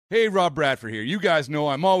Hey, Rob Bradford here. You guys know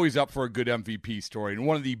I'm always up for a good MVP story, and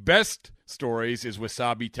one of the best stories is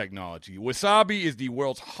Wasabi Technology. Wasabi is the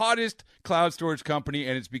world's hottest cloud storage company,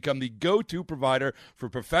 and it's become the go-to provider for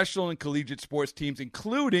professional and collegiate sports teams,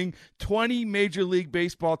 including 20 Major League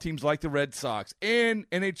Baseball teams like the Red Sox and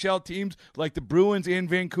NHL teams like the Bruins and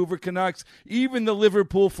Vancouver Canucks. Even the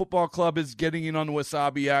Liverpool Football Club is getting in on the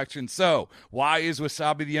Wasabi action. So, why is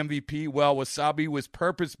Wasabi the MVP? Well, Wasabi was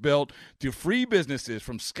purpose-built to free businesses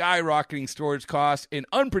from skyrocketing storage costs and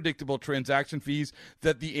unpredictable transaction fees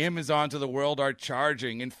that the Amazons of the world are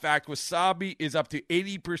charging. In fact, Wasabi is up to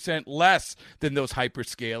 80% less than those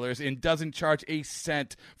hyperscalers and doesn't charge a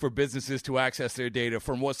cent for businesses to access their data.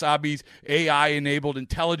 From Wasabi's AI-enabled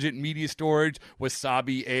intelligent media storage,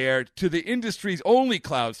 Wasabi Air, to the industry's only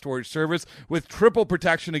cloud storage service with triple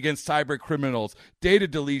protection against cyber criminals, data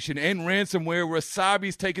deletion, and ransomware,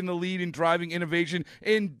 Wasabi's taken the lead in driving innovation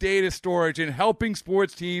in data storage and helping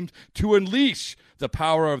sports teams to unleash the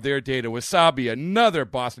power of their data. Wasabi, another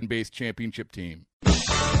Boston-based championship team.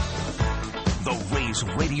 The Rays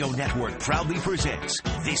Radio Network proudly presents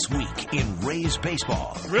This Week in Rays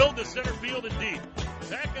Baseball. Drilled to center field and deep.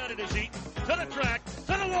 Back on it is Eaton. To the track. To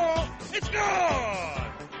the wall. It's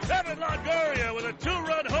gone! Evan Longoria with a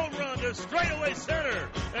two-run home run to straightaway center.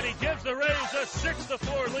 And he gives the Rays a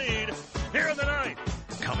 6-4 lead here in the ninth.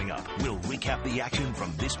 Coming up, we'll recap the action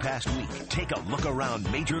from this past week, take a look around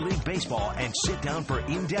Major League Baseball, and sit down for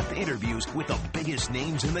in-depth interviews with the biggest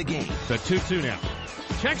names in the game. The 2-2 now.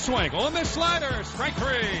 Check swing on the slider. Strike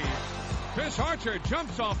three. Chris Archer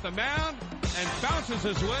jumps off the mound and bounces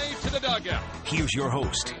his way to the dugout. Here's your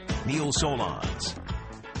host, Neil Solondz.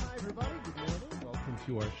 Hi, everybody. Good morning. Welcome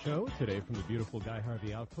to our show today from the beautiful Guy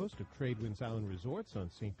Harvey Outpost of Tradewinds Island Resorts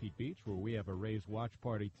on St. Pete Beach, where we have a Rays watch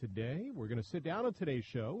party today. We're going to sit down on today's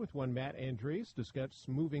show with one Matt Andres, discuss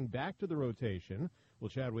moving back to the rotation. We'll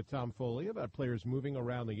chat with Tom Foley about players moving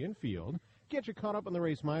around the infield, get you caught up on the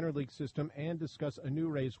Rays minor league system, and discuss a new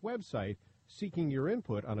Rays website seeking your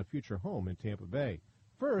input on a future home in Tampa Bay.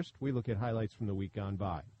 First, we look at highlights from the week gone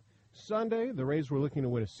by. Sunday, the Rays were looking to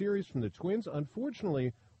win a series from the Twins.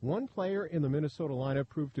 Unfortunately, one player in the Minnesota lineup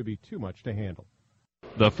proved to be too much to handle.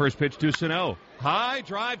 The first pitch to Sano. High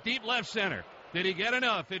drive, deep left center. Did he get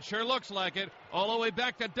enough? It sure looks like it. All the way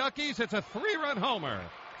back to Duckies. It's a 3-run homer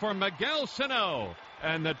for Miguel Sano.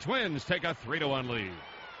 And the Twins take a 3-1 lead.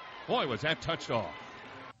 Boy, was that touched off.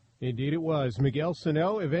 Indeed it was. Miguel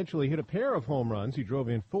Sano eventually hit a pair of home runs. He drove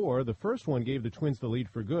in 4. The first one gave the Twins the lead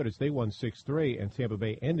for good as they won 6-3, and Tampa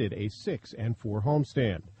Bay ended a 6-4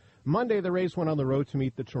 homestand. Monday, the Rays went on the road to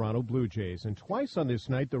meet the Toronto Blue Jays, and twice on this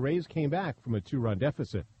night, the Rays came back from a 2-run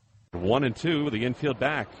deficit. 1-2, the infield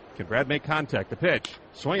back. Can Brad make contact? The pitch.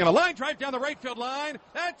 Swinging a line drive down the right field line.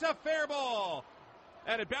 That's a fair ball.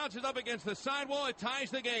 And it bounces up against the sidewall. It ties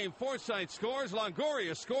the game. Forsythe scores.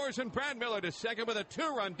 Longoria scores. And Brad Miller to second with a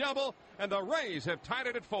 2-run double. And the Rays have tied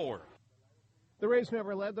it at 4. The Rays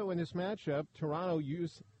never led, though, in this matchup. Toronto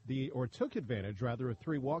took advantage, of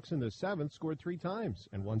 3 walks in the 7th, scored 3 times,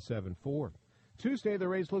 and won 7-4. Tuesday, the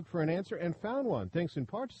Rays looked for an answer and found one, thanks in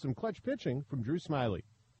part to some clutch pitching from Drew Smyly.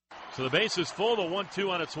 So the base is full. The 1-2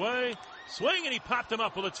 on its way. Swing, and he popped him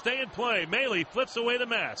up. Will it stay in play? Maile flips away the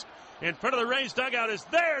mask. In front of the Rays dugout is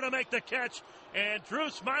there to make the catch, and Drew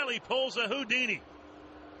Smyly pulls a Houdini.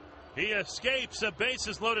 He escapes a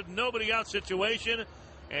bases loaded, nobody out situation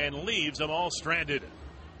and leaves them all stranded.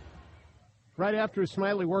 Right after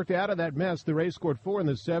Smyly worked out of that mess, the Rays scored 4 in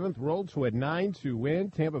the 7th, rolled to a 9-2 win.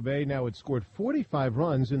 Tampa Bay now had scored 45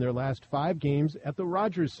 runs in their last 5 games at the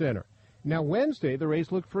Rogers Center. Now Wednesday, the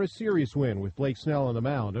Rays looked for a series win with Blake Snell on the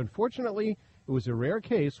mound. Unfortunately, it was a rare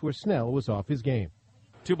case where Snell was off his game.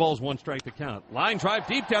 2 balls, 1 strike to count. Line drive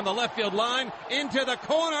deep down the left field line. Into the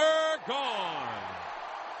corner. Gone.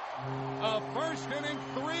 A first-inning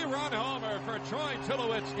 3-run homer for Troy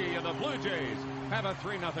Tulowitzki, and the Blue Jays have a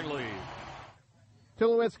 3-0 lead.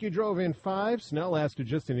 Tulowitzki drove in 5. Snell lasted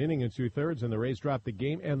just an inning and 2/3, and the Rays dropped the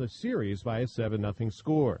game and the series by a 7-0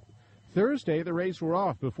 score. Thursday, the Rays were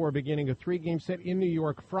off before beginning a 3-game set in New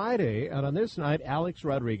York Friday, and on this night, Alex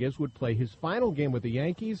Rodriguez would play his final game with the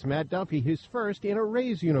Yankees, Matt Duffy his first in a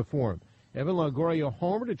Rays uniform. Evan Longoria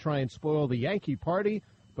homer to try and spoil the Yankee party,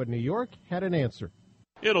 but New York had an answer.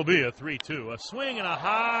 It'll be a 3-2. A swing and a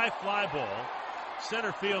high fly ball.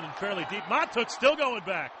 Center field and fairly deep. Montook still going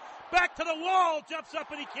back. Back to the wall. Jumps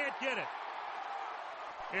up and he can't get it.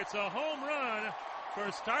 It's a home run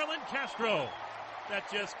for Starlin Castro. That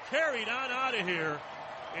just carried on out of here.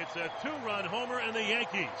 It's a 2-run homer, and the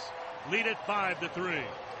Yankees lead it 5-3.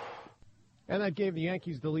 And that gave the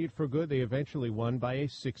Yankees the lead for good. They eventually won by a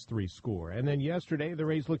 6-3 score. And then yesterday, the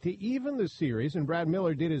Rays looked to even the series, and Brad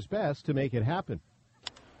Miller did his best to make it happen.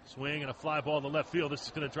 Swing and a fly ball to left field. This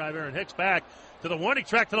is going to drive Aaron Hicks back to the warning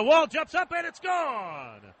track, to the wall, jumps up, and it's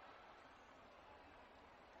gone.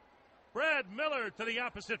 Brad Miller to the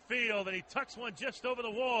opposite field, and he tucks one just over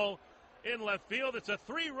the wall in left field. It's a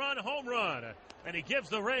 3-run home run, and he gives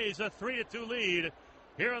the Rays a 3-2 lead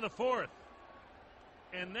here in the fourth.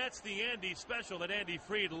 And that's the Andy special that Andy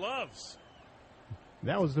Freed loves.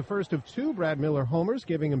 That was the first of 2 Brad Miller homers,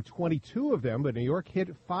 giving him 22 of them, but New York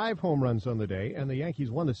hit 5 home runs on the day, and the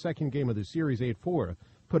Yankees won the second game of the series 8-4,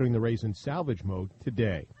 putting the Rays in salvage mode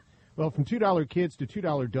today. Well, from $2 kids to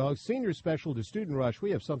 $2 dogs, senior special to student rush,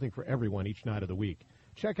 we have something for everyone each night of the week.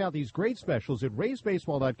 Check out these great specials at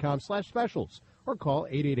RaysBaseball.com/specials or call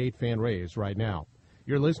 888-FAN-RAYS right now.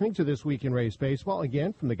 You're listening to This Week in Rays Baseball,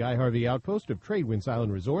 again from the Guy Harvey Outpost of Tradewinds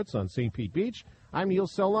Island Resorts on St. Pete Beach. I'm Neil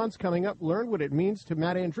Solondz. Coming up, learn what it means to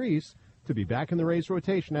Matt Andriese to be back in the Rays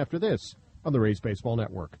rotation after this on the Rays Baseball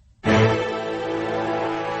Network.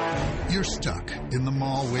 You're stuck in the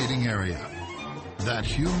mall waiting area. That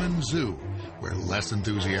human zoo where less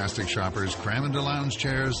enthusiastic shoppers cram into lounge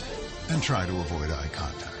chairs and try to avoid eye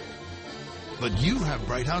contact. But you have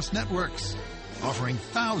Bright House Networks, offering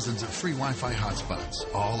thousands of free Wi-Fi hotspots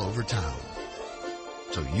all over town.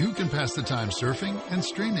 So you can pass the time surfing and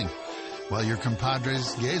streaming while your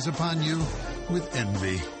compadres gaze upon you with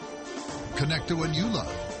envy. Connect to what you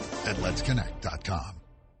love at letsconnect.com.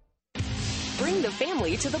 Bring the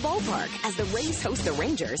family to the ballpark as the Rays host the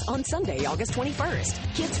Rangers on Sunday, August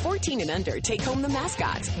 21st. Kids 14 and under take home the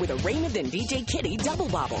mascots with a Raymond and DJ Kitty double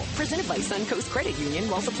bobble, presented by Suncoast Credit Union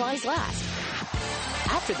while supplies last.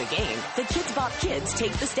 After the game, the Kids Bop Kids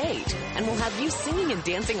take the stage and will have you singing and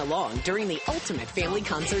dancing along during the ultimate family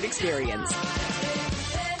concert experience.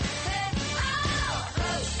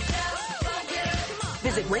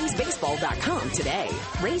 Visit RaysBaseball.com today.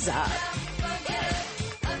 Raise up.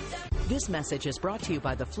 This message is brought to you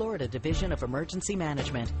by the Florida Division of Emergency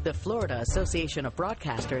Management, the Florida Association of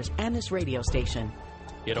Broadcasters, and this radio station.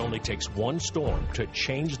 It only takes one storm to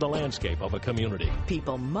change the landscape of a community.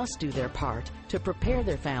 People must do their part to prepare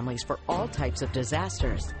their families for all types of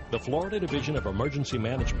disasters. The Florida Division of Emergency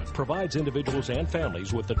Management provides individuals and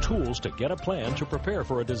families with the tools to get a plan to prepare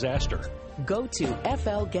for a disaster. Go to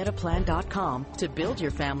flgetaplan.com to build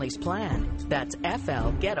your family's plan. That's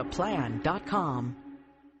flgetaplan.com.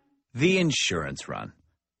 The insurance run.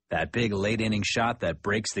 That big late-inning shot that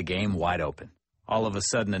breaks the game wide open. All of a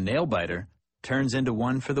sudden, a nail-biter turns into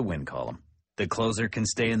one for the win column. The closer can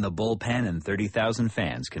stay in the bullpen and 30,000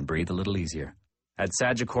 fans can breathe a little easier. At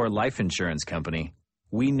Sagicor Life Insurance Company,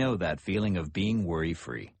 we know that feeling of being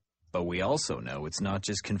worry-free. But we also know it's not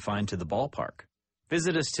just confined to the ballpark.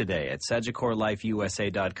 Visit us today at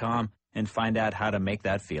SagicorLifeUSA.com and find out how to make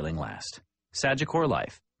that feeling last. Sagicor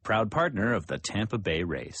Life, proud partner of the Tampa Bay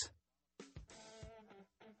Rays.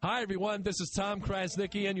 Hi, everyone. This is Tom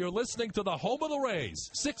Krasnicki, and you're listening to the home of the Rays,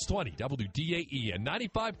 620 WDAE and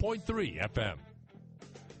 95.3 FM.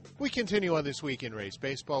 We continue on This Week in Rays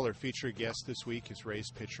Baseball. Our featured guest this week is Rays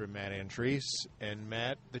pitcher Matt Andriese. And,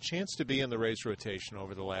 Matt, the chance to be in the Rays rotation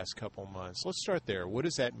over the last couple months. Let's start there. What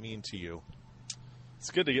does that mean to you? It's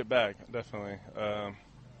good to get back, definitely. I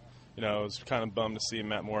was kind of bummed to see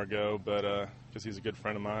Matt Moore go, but because he's a good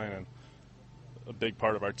friend of mine and a big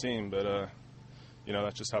part of our team. But,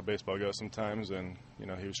 that's just how baseball goes sometimes. And,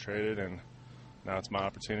 he was traded, and now it's my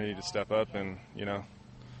opportunity to step up and,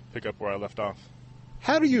 pick up where I left off.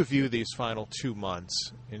 How do you view these final 2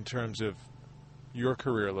 months in terms of your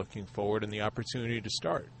career looking forward and the opportunity to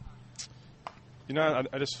start?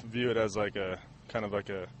 I just view it as like a kind of like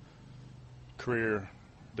a career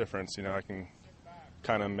difference. I can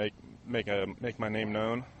kind of make my name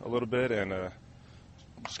known a little bit and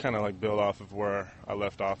just kind of like build off of where I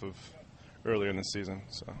left off of earlier in the season.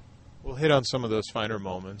 So we'll hit on some of those finer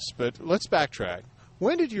moments, but let's backtrack.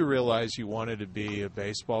 When did you realize you wanted to be a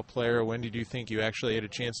baseball player? When did you think you actually had a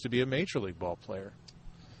chance to be a major league ball player?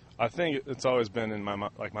 I think it's always been in my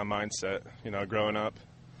mindset. Growing up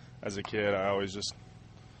as a kid, I always just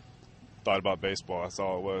thought about baseball. That's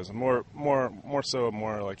all it was. More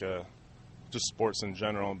like just sports in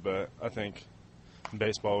general. But I think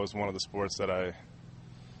baseball was one of the sports that I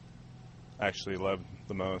actually loved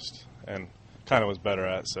the most and kind of was better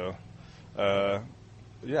at. So,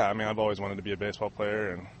 I've always wanted to be a baseball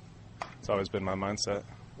player, and it's always been my mindset.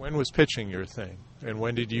 When was pitching your thing? And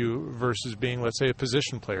when did you, versus being, let's say, a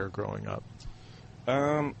position player growing up?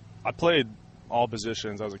 I played all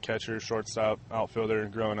positions. I was a catcher, shortstop, outfielder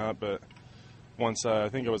growing up, but once I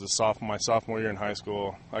think it was my sophomore year in high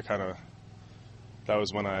school, I kind of that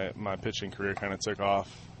was when my pitching career kind of took off.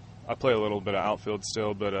 I play a little bit of outfield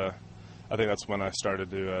still, but I think that's when I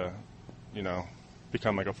started to,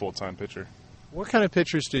 become like a full-time pitcher. What kind of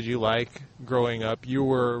pitchers did you like growing up? You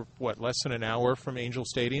were, less than an hour from Angel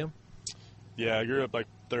Stadium? Yeah, I grew up like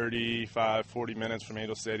 35, 40 minutes from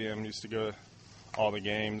Angel Stadium. Used to go to all the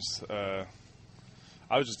games. I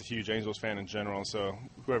was just a huge Angels fan in general, so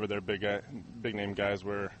whoever their big-name guys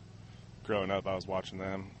were growing up, I was watching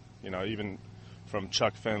them. Even from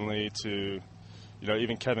Chuck Finley to,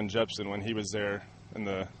 even Kevin Jepsen when he was there in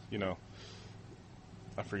the,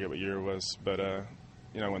 I forget what year it was, but,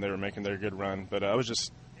 when they were making their good run. But I was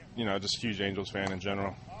just a huge Angels fan in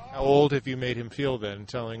general. How old have you made him feel then,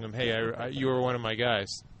 telling him, hey, you were one of my guys?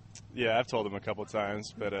 Yeah, I've told him a couple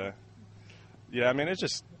times, but,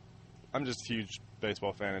 I'm just a huge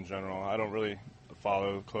baseball fan in general. I don't really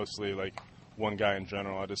follow closely, like, one guy in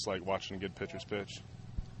general. I just like watching good pitchers pitch.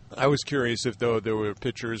 I was curious if, though, there were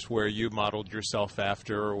pitchers where you modeled yourself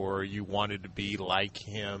after or you wanted to be like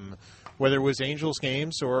him, whether it was Angels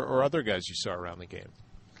games or other guys you saw around the game.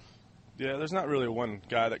 Yeah, there's not really one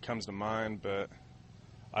guy that comes to mind, but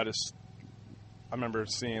I remember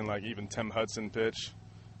seeing, like, even Tim Hudson pitch,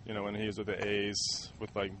 when he was with the A's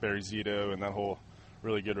with, like, Barry Zito and that whole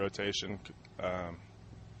really good rotation.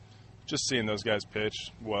 Just seeing those guys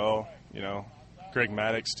pitch well, Greg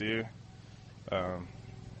Maddux, too.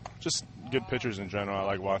 Just good pitchers in general I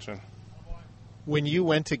like watching. When you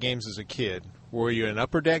went to games as a kid, were you an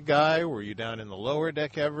upper deck guy? Were you down in the lower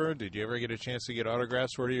deck ever? Did you ever get a chance to get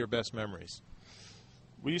autographs? What are your best memories?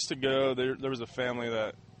 We used to go, there was a family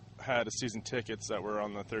that had a season tickets that were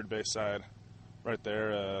on the third base side right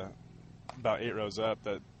there, about 8 rows up,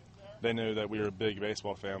 that they knew that we were a big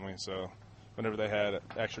baseball family. So whenever they had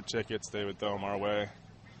extra tickets, they would throw them our way.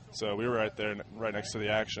 So we were right there, right next to the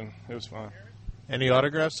action. It was fun. Any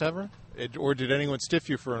autographs ever? Or did anyone stiff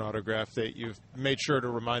you for an autograph that you've made sure to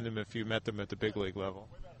remind them if you met them at the big league level?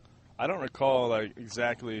 I don't recall like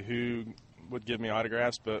exactly who would give me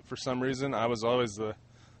autographs, but for some reason I was always the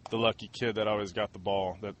lucky kid that always got the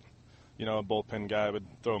ball. That, a bullpen guy would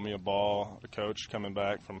throw me a ball, a coach coming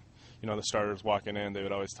back from, the starters walking in, they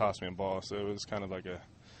would always toss me a ball. So it was kind of like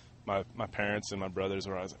my parents and my brothers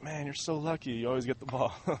were always like, man, you're so lucky, you always get the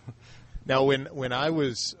ball. Now, when we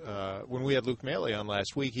had Luke Maley on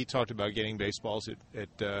last week, he talked about getting baseballs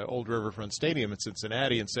at Old Riverfront Stadium in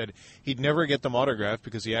Cincinnati, and said he'd never get them autographed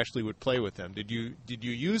because he actually would play with them. Did you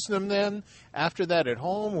use them then after that at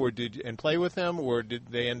home, and play with them, or did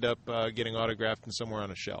they end up getting autographed and somewhere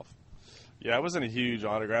on a shelf? Yeah, I wasn't a huge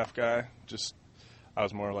autograph guy. I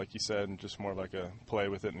was more like you said, just more like a play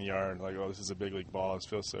with it in the yard. Like, oh, this is a big league ball. This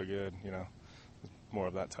feels so good. More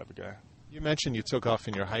of that type of guy. You mentioned you took off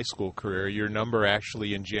in your high school career. Your number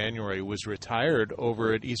actually in January was retired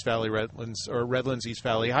over at East Valley Redlands East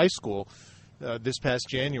Valley High School this past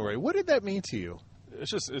January. What did that mean to you?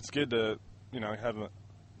 It's good to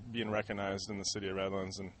being recognized in the city of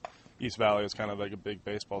Redlands, and East Valley is kind of like a big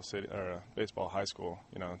baseball city or a baseball high school.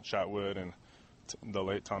 Chatwood and the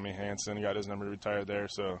late Tommy Hansen got his number retired there.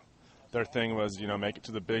 So their thing was make it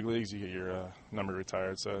to the big leagues, you get your number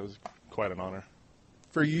retired. So it was quite an honor.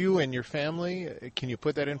 For you and your family, can you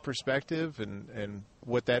put that in perspective and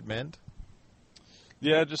what that meant?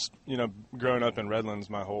 Yeah, just growing up in Redlands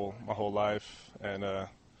my whole life, and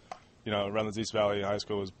Redlands East Valley High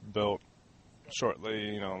School was built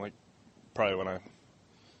shortly, like probably when I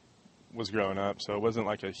was growing up, so it wasn't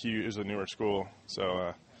like it was a newer school.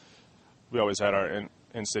 So we always had our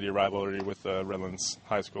in-city rivalry with Redlands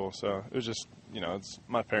High School. So it was just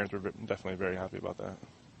my parents were definitely very happy about that.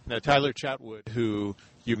 Now, Tyler Chatwood, who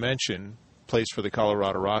you mentioned, plays for the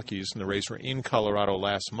Colorado Rockies, and the Rays were in Colorado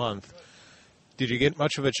last month. Did you get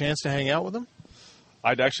much of a chance to hang out with him?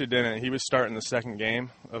 I actually didn't. He was starting the second game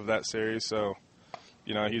of that series, so,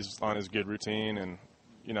 he's on his good routine, and,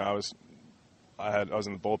 I was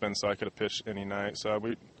in the bullpen, so I could have pitched any night. So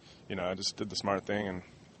I just did the smart thing and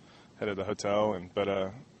headed to the hotel.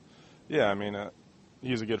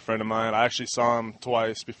 He's a good friend of mine. I actually saw him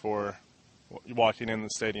twice before walking in the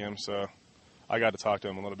stadium, so I got to talk to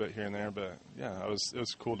him a little bit here and there. But yeah, it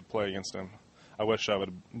was cool to play against him. I wish I would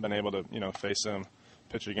have been able to face him,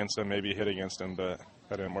 pitch against him, maybe hit against him, but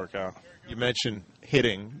that didn't work out. You mentioned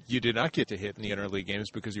hitting. You did not get to hit in the interleague games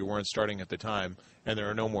because you weren't starting at the time, and there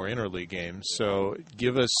are no more interleague games. So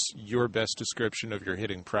give us your best description of your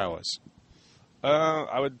hitting prowess.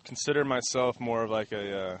 I would consider myself more of like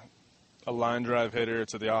a line drive hitter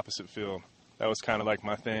to the opposite field. That was kind of like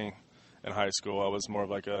my thing in high school. I was more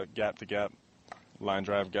of like a gap-to-gap line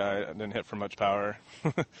drive guy. I didn't hit for much power.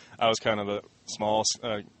 I was kind of a small,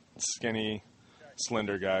 skinny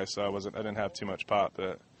slender guy, so I didn't have too much pop,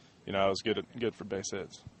 but I was good for base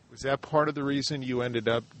hits. Was that part of the reason you ended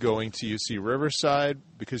up going to UC Riverside?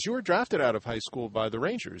 Because you were drafted out of high school by the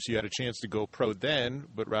Rangers. You had a chance to go pro then,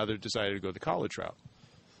 but rather decided to go the college route.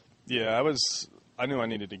 Yeah, I knew I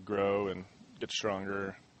needed to grow and get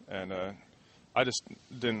stronger, and I just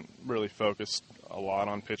didn't really focus a lot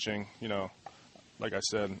on pitching. Like I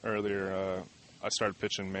said earlier, I started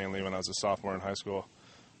pitching mainly when I was a sophomore in high school,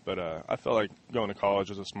 but I felt like going to college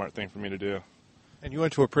was a smart thing for me to do. And you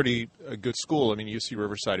went to a pretty good school. I mean, UC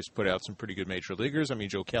Riverside has put out some pretty good major leaguers. I mean,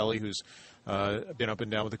 Joe Kelly, who's been up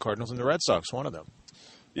and down with the Cardinals and the Red Sox, one of them.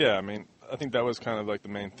 Yeah, I mean, I think that was kind of like the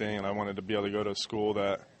main thing, and I wanted to be able to go to a school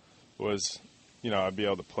that was, I'd be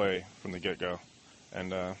able to play from the get-go.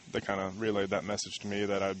 And they kind of relayed that message to me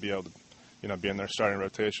that I'd be able to, be in their starting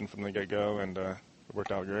rotation from the get-go, and it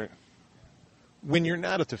worked out great. When you're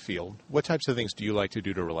not at the field, what types of things do you like to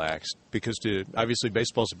do to relax? Because obviously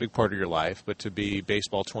baseball is a big part of your life, but to be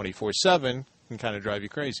baseball 24/7 can kind of drive you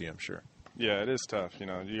crazy, I'm sure. Yeah, it is tough. You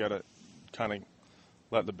got to kind of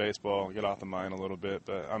let the baseball get off the mind a little bit.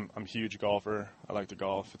 But I'm a huge golfer. I like to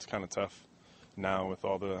golf. It's kind of tough now with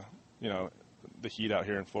all the the heat out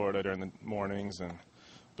here in Florida during the mornings.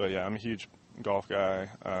 But yeah, I'm a huge golf guy.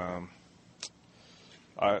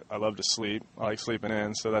 I love to sleep. I like sleeping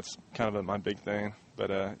in, so that's kind of my big thing.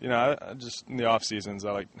 But I just in the off seasons,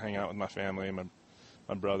 I like to hang out with my family and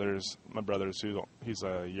my brothers. My brother's he's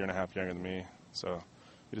a year and a half younger than me, so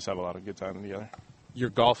we just have a lot of good time together.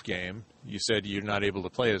 Your golf game, you said you're not able to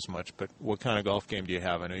play as much, but what kind of golf game do you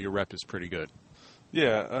have? I know your rep is pretty good.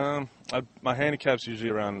 Yeah, my handicap's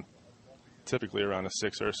usually typically around a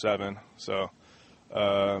 6 or a 7. So.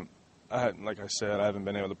 Like I said, I haven't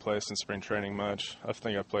been able to play since spring training much. I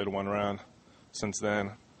think I've played one round since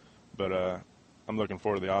then, but I'm looking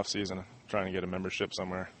forward to the off season, trying to get a membership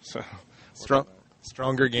somewhere. So,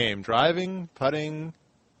 stronger game: driving, putting,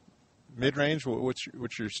 mid range.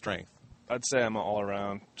 What's your strength? I'd say I'm all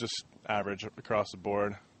around, just average across the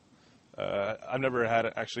board. I've never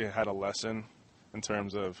actually had a lesson in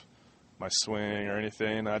terms of my swing or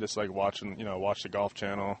anything. I just like watch the Golf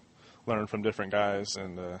Channel, learn from different guys,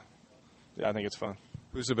 and yeah, I think it's fun.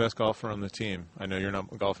 Who's the best golfer on the team? I know you're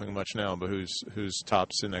not golfing much now, but who's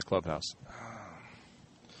tops in that clubhouse?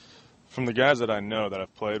 From the guys that I know that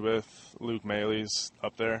I've played with, Luke Mailey's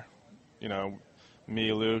up there.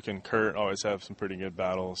 Me, Luke, and Kurt always have some pretty good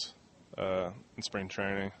battles in spring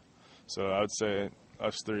training. So I would say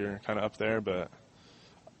us three are kind of up there, but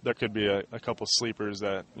there could be a couple sleepers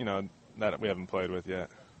that that we haven't played with yet.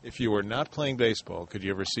 If you were not playing baseball, could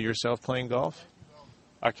you ever see yourself playing golf?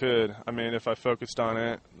 I could. I mean, if I focused on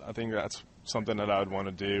it, I think that's something that I would want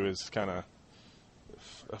to do is kind of,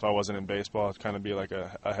 if I wasn't in baseball, it'd kind of be like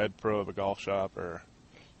a head pro of a golf shop or,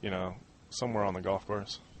 somewhere on the golf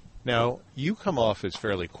course. Now, you come off as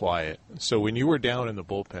fairly quiet. So when you were down in the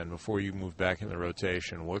bullpen before you moved back in the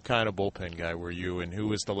rotation, what kind of bullpen guy were you, and who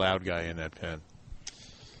was the loud guy in that pen?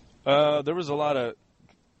 There was a lot of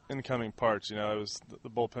incoming parts. The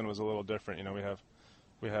bullpen was a little different.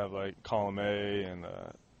 We have like Column A and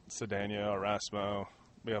Cedeno, Erasmo.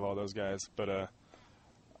 We have all those guys. But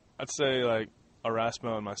I'd say like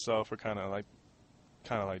Erasmo and myself were kind of like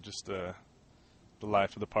just the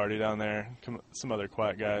life of the party down there. Some other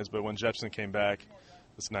quiet guys. But when Jepson came back,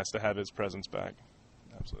 it's nice to have his presence back.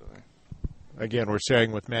 Absolutely. Again, we're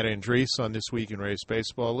chatting with Matt Andriese on This Week in Rays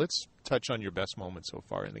Baseball. Let's touch on your best moments so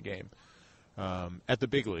far in the game. At the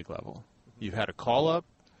big league level, you've had a call-up.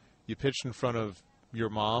 You pitched in front of your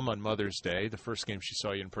mom on Mother's Day, the first game she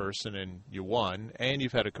saw you in person, and you won. And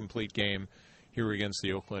you've had a complete game here against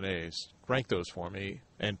the Oakland A's. Rank those for me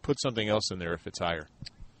and put something else in there if it's higher.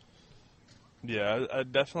 Yeah,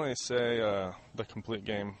 I'd definitely say the complete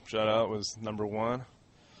game shutout was number one.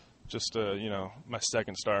 Just, my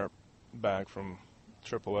second start back from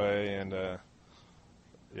AAA, and,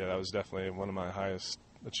 that was definitely one of my highest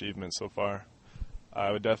achievements so far.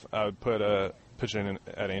 I would put pitching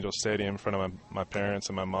at Angel Stadium in front of my parents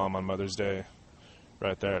and my mom on Mother's Day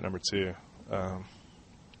right there at number two. But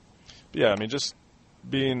yeah, I mean, just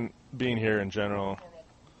being here in general,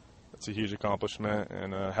 it's a huge accomplishment,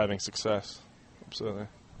 and having success. Absolutely.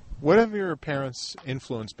 What have your parents'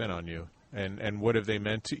 influence been on you, and what have they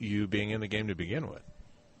meant to you being in the game to begin with?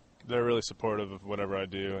 They're really supportive of whatever I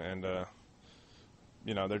do, and they're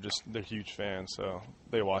huge fans, so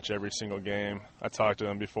they watch every single game. I talk to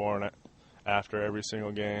them before and after every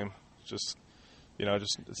single game. Just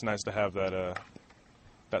it's nice to have that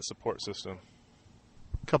support system.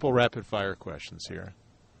 A couple rapid fire questions here.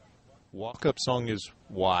 Walk-up song is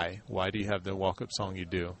why? Why do you have the walk-up song you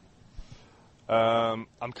do? I'm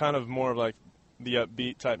kind of more of like the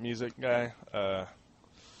upbeat type music guy.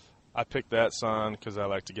 I picked that song because I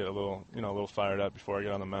like to get a little fired up before I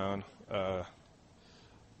get on the mound.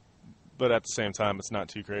 But at the same time, it's not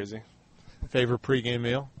too crazy. Favorite pregame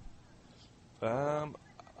meal?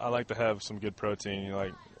 I like to have some good protein,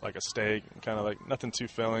 like a steak, kind of like nothing too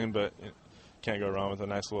filling, but can't go wrong with a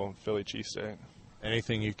nice little Philly cheesesteak.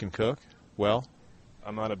 Anything you can cook well?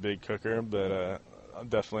 I'm not a big cooker, but I'll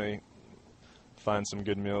definitely find some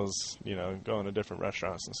good meals, going to different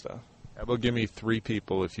restaurants and stuff. How about give me 3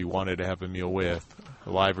 people if you wanted to have a meal with,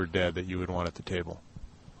 alive or dead, that you would want at the table?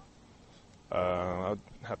 I'd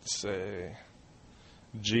have to say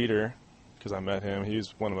Jeter, because I met him. He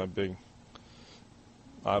was one of my big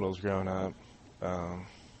idols growing up. I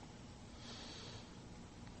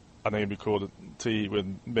think it'd be cool to eat with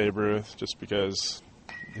Babe Ruth just because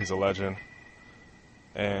he's a legend.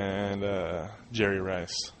 And Jerry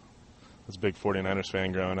Rice. I was a big 49ers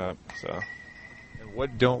fan growing up. So. And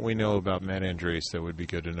what don't we know about Matt Andriese that would be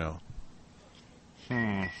good to know?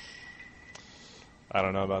 I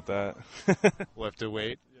don't know about that. We'll have to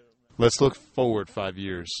wait. Let's look forward 5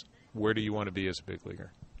 years. Where do you want to be as a big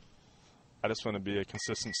leaguer? I just want to be a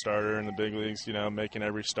consistent starter in the big leagues, making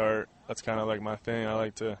every start. That's kind of like my thing. I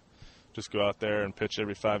like to just go out there and pitch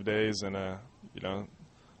every 5 days and,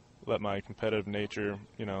 let my competitive nature,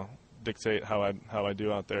 dictate how I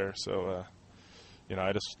do out there. So,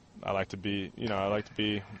 I like to be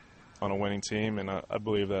on a winning team, and I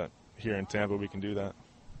believe that here in Tampa we can do that.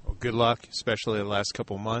 Well, good luck, especially the last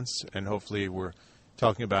couple of months, and hopefully we're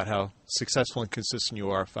talking about how successful and consistent you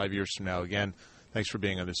are 5 years from now. Again, thanks for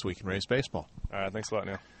being on This Week in Rays Baseball. All right, thanks a lot,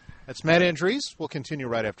 Neil. That's Matt Andriese. We'll continue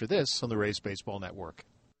right after this on the Rays Baseball Network.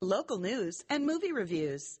 Local news and movie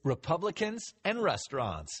reviews. Republicans and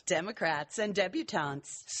restaurants. Democrats and debutantes.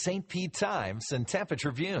 St. Pete Times and Tampa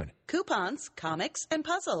Tribune. Coupons, comics, and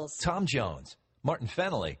puzzles. Tom Jones, Martin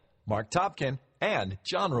Fennelly, Mark Topkin, and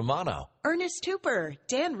John Romano. Ernest Hooper,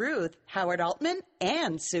 Dan Ruth, Howard Altman,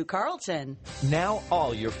 and Sue Carlton. Now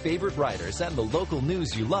all your favorite writers and the local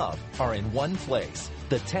news you love are in one place.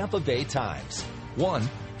 The Tampa Bay Times. One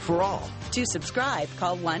for all. To subscribe,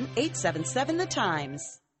 call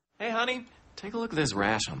 1-877-THE-TIMES. Hey, honey, take a look at this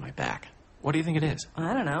rash on my back. What do you think it is?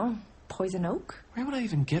 I don't know. Poison oak? Where would I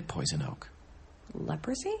even get poison oak?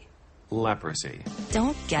 Leprosy? Leprosy.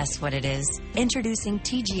 Don't guess what it is. Introducing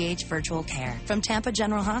TGH Virtual Care from Tampa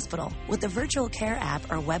General Hospital. With the Virtual Care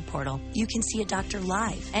app or web portal, you can see a doctor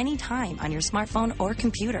live anytime on your smartphone or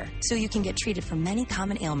computer, so you can get treated for many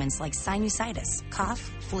common ailments like sinusitis,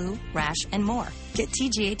 cough, flu, rash, and more. Get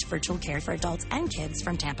TGH Virtual Care for adults and kids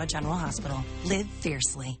from Tampa General Hospital. Live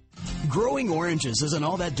fiercely. Growing oranges isn't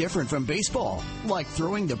all that different from baseball. Like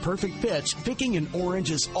throwing the perfect pitch, picking an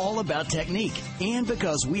orange is all about technique. And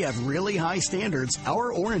because we have really high standards,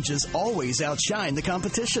 our oranges always outshine the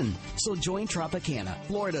competition. So join Tropicana,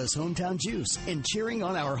 Florida's hometown juice, in cheering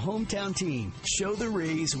on our hometown team. Show the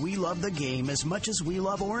Rays we love the game as much as we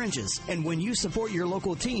love oranges. And when you support your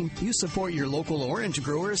local team, you support your local orange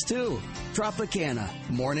growers too. Tropicana,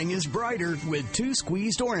 morning is brighter with 2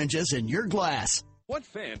 squeezed oranges in your glass. What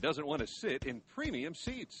fan doesn't want to sit in premium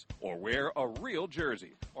seats or wear a real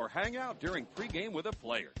jersey or hang out during pregame with a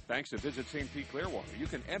player? Thanks to Visit St. Pete Clearwater, you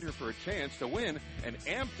can enter for a chance to win an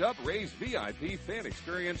amped-up Rays VIP fan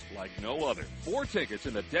experience like no other. 4 tickets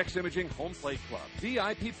in the Dex Imaging Home Plate Club,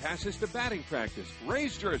 VIP passes to batting practice,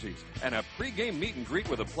 Rays jerseys, and a pregame meet and greet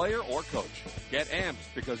with a player or coach. Get amped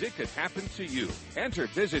because it could happen to you. Enter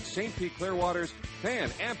Visit St. Pete Clearwater's Fan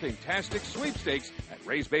Amping-tastic Sweepstakes at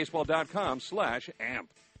RaysBaseball.com/amp.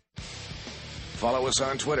 Follow us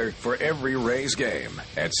on Twitter for every Rays game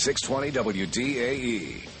at 620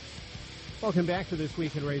 WDAE. Welcome back to This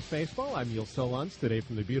Week in Rays Baseball. I'm Neil Solondz, today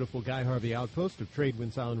from the beautiful Guy Harvey outpost of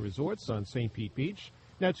Tradewinds Island Resorts on St. Pete Beach.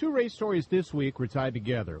 Now, 2 Rays stories this week were tied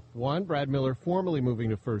together. One, Brad Miller formally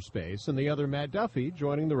moving to first base, and the other, Matt Duffy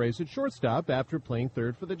joining the Rays at shortstop after playing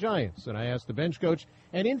third for the Giants. And I asked the bench coach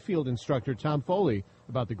and infield instructor Tom Foley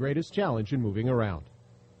about the greatest challenge in moving around.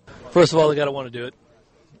 First of all, they got to want to do it,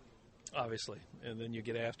 obviously, and then you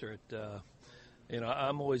get after it.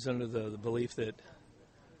 I'm always under the belief that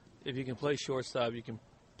if you can play shortstop, you can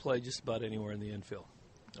play just about anywhere in the infield.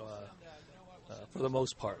 For the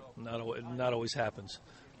most part, not always happens.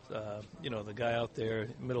 The guy out there,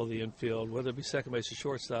 middle of the infield, whether it be second base or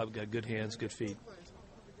shortstop, got good hands, good feet,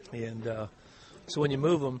 and so when you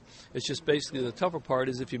move them, it's just basically the tougher part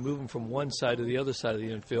is if you move them from one side to the other side of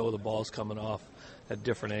the infield, the ball's coming off at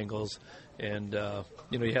different angles, and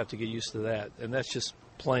you have to get used to that, and that's just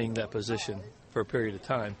playing that position for a period of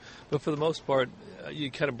time. But for the most part,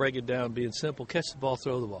 you kind of break it down being simple: catch the ball,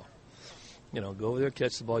 throw the ball. Go over there,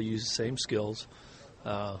 catch the ball, use the same skills.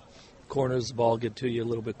 Corners, the ball get to you a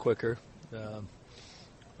little bit quicker.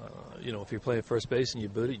 If you're playing first base and you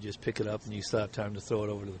boot it, you just pick it up and you still have time to throw it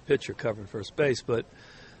over to the pitcher covering first base. But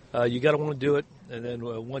you got to want to do it, and then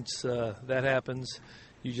once that happens,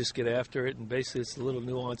 you just get after it. And basically, it's the little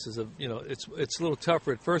nuances of it's a little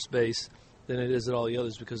tougher at first base than it is at all the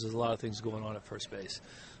others because there's a lot of things going on at first base.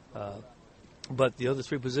 But the other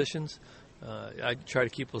three positions, I try to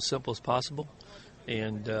keep them as simple as possible,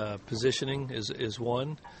 and positioning is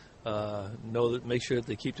one. Make sure that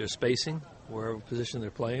they keep their spacing wherever position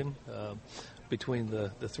they're playing between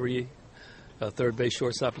the three third base,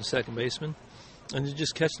 shortstop, and second baseman, and you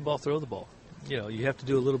just catch the ball, throw the ball. You have to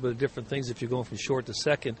do a little bit of different things if you're going from short to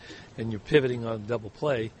second and you're pivoting on double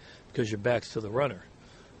play because your back's to the runner.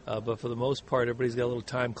 But for the most part, everybody's got a little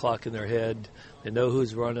time clock in their head. They know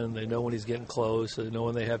who's running. They know when he's getting close. They know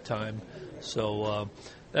when they have time. So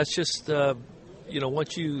that's just,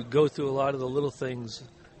 once you go through a lot of the little things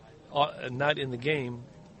not in the game,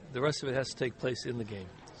 the rest of it has to take place in the game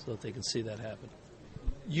so that they can see that happen.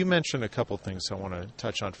 You mentioned a couple things I want to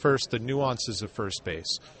touch on. First, the nuances of first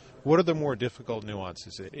base. What are the more difficult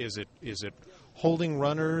nuances? Is it holding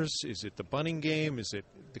runners? Is it the bunting game? Is it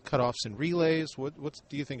the cutoffs and relays? What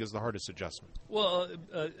do you think is the hardest adjustment? Well,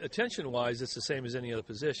 attention-wise, it's the same as any other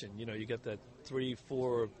position. You get that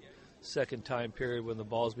 3-4 second time period when the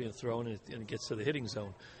ball's being thrown and it gets to the hitting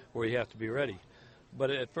zone where you have to be ready.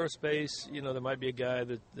 But at first base, there might be a guy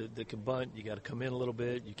that can bunt. You got to come in a little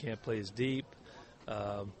bit. You can't play as deep.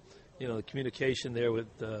 The communication there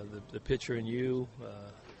with the pitcher and you.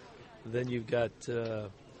 Then you've got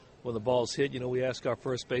when the ball's hit. We ask our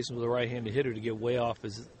first baseman with a right-handed hitter to get way off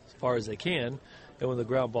as far as they can. And when the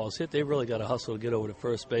ground ball's hit, they really got to hustle to get over to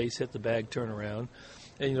first base, hit the bag, turn around.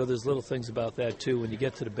 And, there's little things about that, too. When you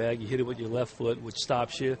get to the bag, you hit it with your left foot, which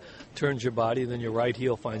stops you, turns your body, and then your right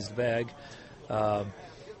heel finds the bag. Though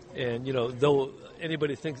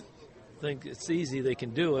anybody think it's easy, they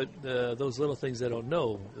can do it. Those little things they don't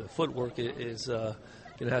know. The footwork is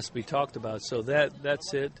it has to be talked about. So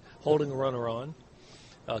that's it. Holding a runner on,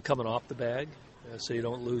 coming off the bag, so you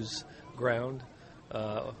don't lose ground,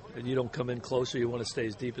 and you don't come in closer. You want to stay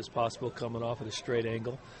as deep as possible, coming off at a straight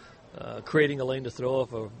angle. Creating a lane to throw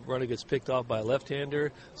if a runner gets picked off by a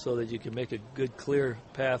left-hander so that you can make a good, clear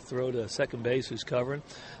path throw to second base who's covering,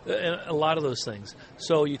 and a lot of those things.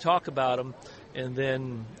 So you talk about them, and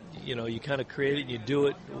then, you kind of create it, and you do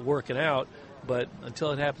it working out, but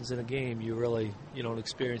until it happens in a game, you don't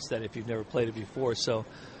experience that if you've never played it before. So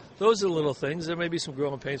those are the little things. There may be some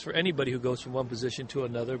growing pains for anybody who goes from one position to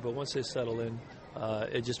another, but once they settle in,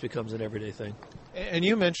 it just becomes an everyday thing. And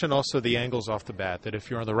you mentioned also the angles off the bat, that if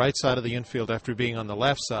you're on the right side of the infield after being on the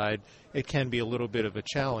left side, it can be a little bit of a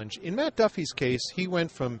challenge. In Matt Duffy's case, he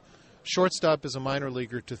went from shortstop as a minor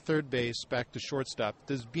leaguer to third base back to shortstop.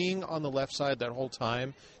 Does being on the left side that whole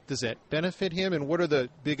time, does that benefit him? And what are the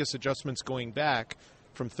biggest adjustments going back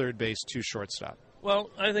from third base to shortstop? Well,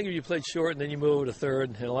 I think if you played short and then you move over to third,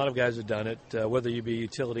 and a lot of guys have done it, whether you be a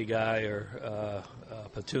utility guy or a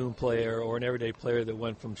platoon player or an everyday player that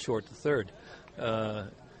went from short to third.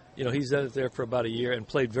 He's done it there for about a year and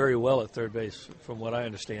played very well at third base, from what I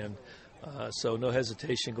understand. So no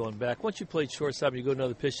hesitation going back. Once you played shortstop, you go to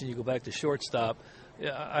another position, you go back to shortstop.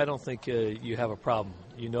 I don't think you have a problem.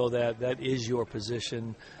 That is your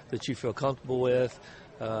position that you feel comfortable with.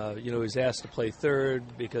 He was asked to play third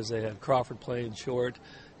because they had Crawford playing short,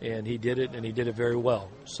 and he did it, and he did it very well.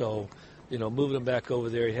 So, moving him back over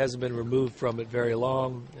there, he hasn't been removed from it very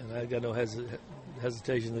long, and I got no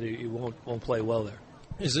hesitation that he won't play well there.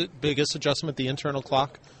 Is it biggest adjustment the internal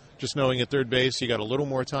clock? Just knowing at third base you got a little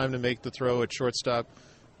more time to make the throw. At shortstop,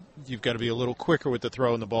 you've got to be a little quicker with the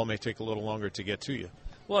throw, and the ball may take a little longer to get to you.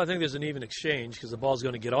 Well, I think there's an even exchange because the ball's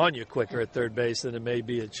going to get on you quicker at third base than it may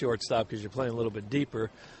be at shortstop because you're playing a little bit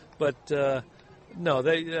deeper. But no,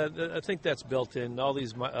 I think that's built in. All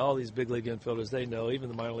these big league infielders, they know. Even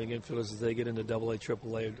the minor league infielders, as they get into AA,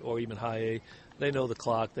 AAA, or even high A, they know the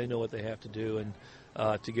clock. They know what they have to do and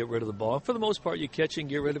to get rid of the ball. And for the most part, you catch it and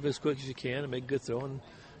get rid of it as quick as you can and make a good throw,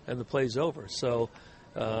 and the play's over. So,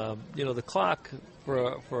 the clock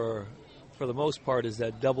for the most part is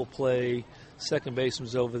that double play. Second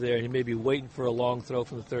baseman's over there. He may be waiting for a long throw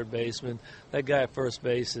from the third baseman. That guy at first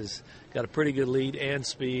base has got a pretty good lead and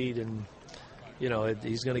speed, and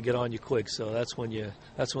he's going to get on you quick. So that's when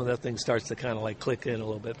that thing starts to kind of like click in a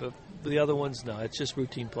little bit. But the other ones, no, it's just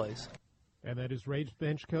routine plays. And that is Rays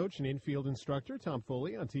bench coach and infield instructor Tom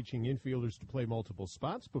Foley on teaching infielders to play multiple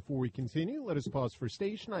spots. Before we continue, let us pause for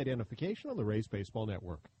station identification on the Rays Baseball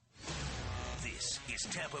Network. This is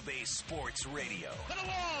is Tampa Bay Sports Radio. To the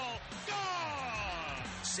wall. Gone!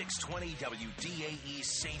 620 WDAE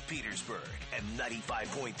St. Petersburg and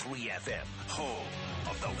 95.3 FM. Home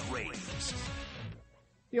of the Rays.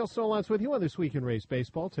 Neil Solondz with you on This Week in Rays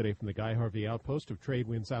Baseball, today from the Guy Harvey Outpost of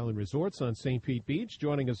Tradewinds Island Resorts on St. Pete Beach.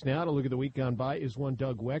 Joining us now to look at the week gone by is one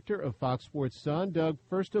Doug Wechter of Fox Sports Sun. Doug,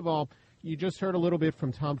 first of all, you just heard a little bit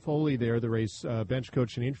from Tom Foley there, the Rays bench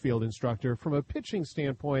coach and infield instructor. From a pitching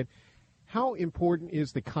standpoint, how important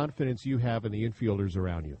is the confidence you have in the infielders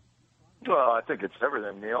around you? Well, I think it's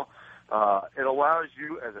everything, Neil. It allows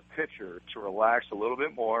you as a pitcher to relax a little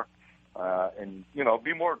bit more and,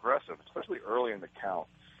 be more aggressive, especially early in the count.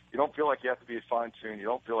 You don't feel like you have to be fine-tuned. You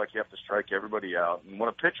don't feel like you have to strike everybody out. And when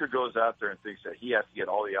a pitcher goes out there and thinks that he has to get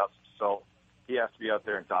all the outs himself, he has to be out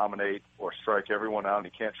there and dominate or strike everyone out, and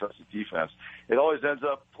he can't trust his defense, it always ends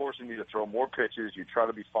up forcing you to throw more pitches. You try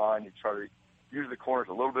to be fine. You try to use the corners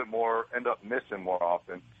a little bit more, end up missing more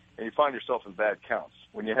often, and you find yourself in bad counts.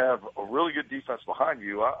 When you have a really good defense behind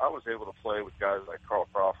you, I was able to play with guys like Carl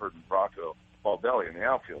Crawford and Bronco Baldelli in the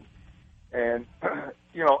outfield. And,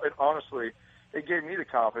 it gave me the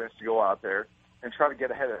confidence to go out there and try to get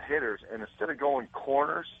ahead of hitters. And instead of going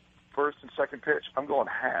corners, first and second pitch, I'm going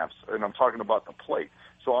halves, and I'm talking about the plate.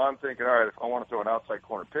 So I'm thinking, all right, if I want to throw an outside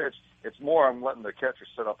corner pitch, it's more I'm letting the catcher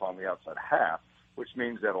sit up on the outside half, which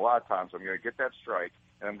means that a lot of times I'm going to get that strike,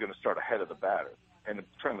 and I'm going to start ahead of the batter and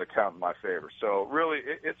turn the count in my favor. So really,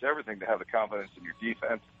 it's everything to have the confidence in your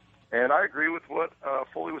defense. And I agree with what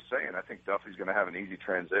Foley was saying. I think Duffy's going to have an easy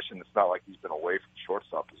transition. It's not like he's been away from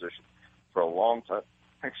shortstop position for a long time.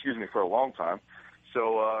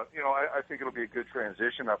 So, I think it'll be a good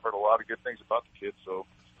transition. I've heard a lot of good things about the kid, so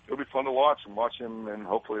it'll be fun to watch him and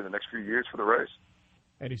hopefully the next few years for the Rays.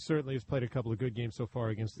 And he certainly has played a couple of good games so far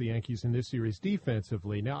against the Yankees in this series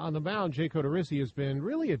defensively. Now, on the mound, Jake Odorizzi has been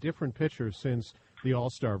really a different pitcher since the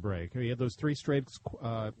All-Star break. He had those three straight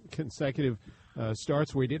consecutive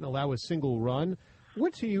starts where he didn't allow a single run.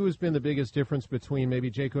 What to you has been the biggest difference between maybe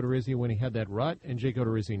Jake Odorizzi when he had that rut and Jake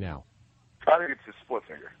Odorizzi now? I think it's his split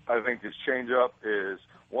finger. I think his changeup is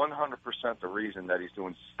 100% the reason that he's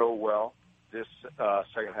doing so well this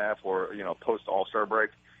second half or, post All-Star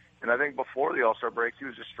break. And I think before the All-Star break, he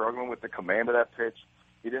was just struggling with the command of that pitch.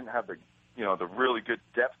 He didn't have the really good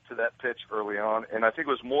depth to that pitch early on. And I think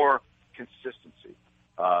it was more consistency.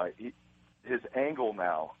 His angle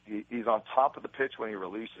now, he's on top of the pitch when he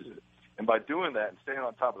releases it. And by doing that and staying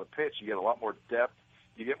on top of the pitch, you get a lot more depth.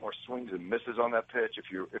 You get more swings and misses on that pitch.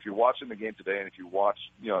 If you're watching the game today and if you watch,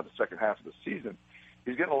 the second half of the season,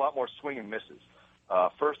 he's getting a lot more swing and misses.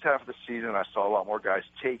 First half of the season, I saw a lot more guys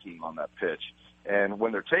taking on that pitch. And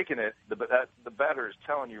when they're taking it, the batter is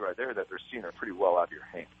telling you right there that they're seeing it pretty well out of your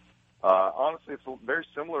hand. Honestly, it's very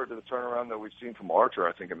similar to the turnaround that we've seen from Archer,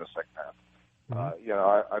 I think, in the second half.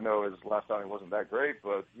 I know his last outing wasn't that great,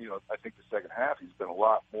 but, I think the second half he's been a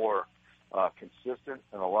lot more consistent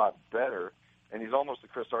and a lot better. And he's almost the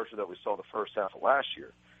Chris Archer that we saw the first half of last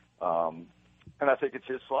year. And I think it's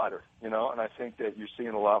his slider, and I think that you're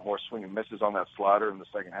seeing a lot more swing and misses on that slider in the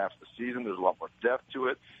second half of the season. There's a lot more depth to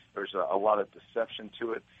it. There's a lot of deception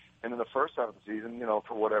to it. And in the first half of the season,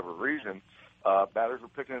 for whatever reason, batters were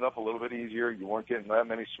picking it up a little bit easier. You weren't getting that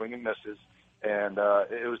many swing and misses, and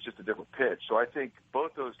it was just a different pitch. So I think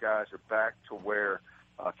both those guys are back to where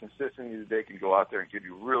consistently they can go out there and give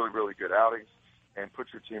you really, really good outings and put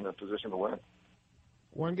your team in a position to win.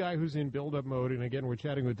 One guy who's in build-up mode, and again, we're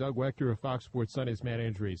chatting with Doug Wechter of Fox Sports Sun, is Matt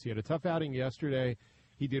Andriese. He had a tough outing yesterday.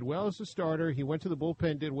 He did well as a starter. He went to the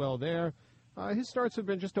bullpen, did well there. His starts have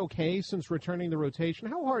been just okay since returning the rotation.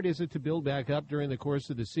 How hard is it to build back up during the course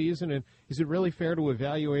of the season, and is it really fair to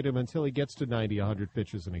evaluate him until he gets to 90, 100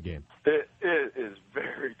 pitches in a game? It is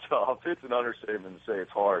very tough. It's an understatement to say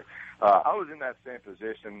it's hard. I was in that same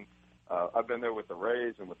position. I've been there with the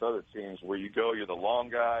Rays and with other teams where you're the long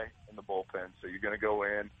guy in the bullpen, so you're going to go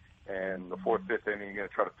in, and the fourth, fifth inning, you're going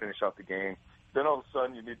to try to finish out the game. Then all of a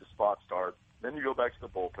sudden you need the spot start. Then you go back to the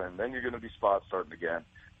bullpen. Then you're going to be spot starting again.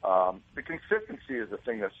 The consistency is the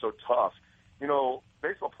thing that's so tough.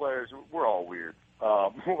 Baseball players, we're all weird.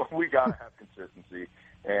 We got to have consistency,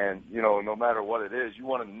 and, no matter what it is, you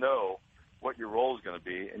want to know what your role is going to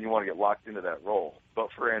be, and you want to get locked into that role. But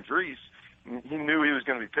for Andriese, he knew he was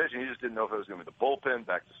going to be pitching. He just didn't know if it was going to be the bullpen,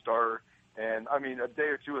 back to starter. And, a day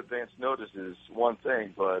or two advance notice is one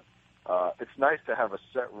thing, but it's nice to have a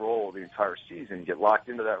set role the entire season, get locked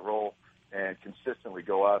into that role, and consistently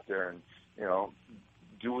go out there and,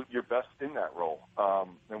 do your best in that role.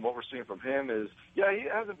 And what we're seeing from him is, he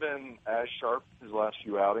hasn't been as sharp his last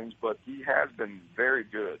few outings, but he has been very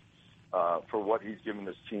good for what he's given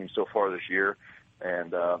this team so far this year.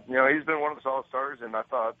 And, he's been one of the solid starters, and I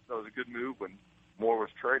thought that was a good move when Moore was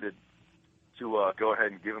traded to go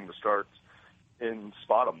ahead and give him the starts and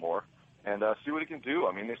spot him more and see what he can do.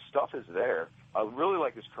 I mean, his stuff is there. I really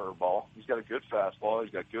like his curveball. He's got a good fastball.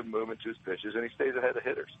 He's got good movement to his pitches, and he stays ahead of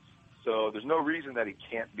hitters. So there's no reason that he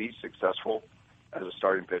can't be successful as a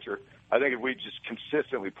starting pitcher. I think if we just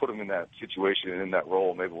consistently put him in that situation and in that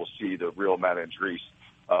role, maybe we'll see the real Matt Andriese,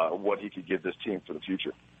 what he could give this team for the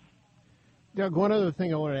future. Doug, one other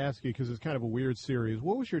thing I wanted to ask you, because it's kind of a weird series.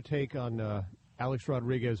 What was your take on Alex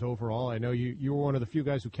Rodriguez overall? I know you were one of the few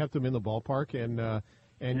guys who kept him in the ballpark, and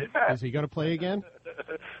yeah. Is he going to play again?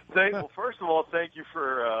 Well, first of all, thank you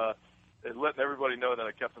for letting everybody know that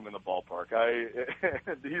I kept him in the ballpark.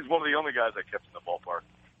 He's one of the only guys I kept in the ballpark.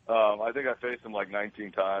 I think I faced him like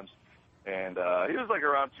 19 times, and he was like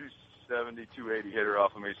around 270, 280 hitter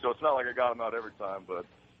off of me, so it's not like I got him out every time, but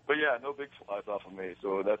yeah, no big flies off of me,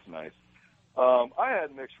 so that's nice. I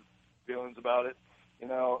had mixed feelings about it.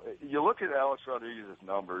 You look at Alex Rodriguez's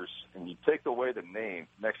numbers, and you take away the name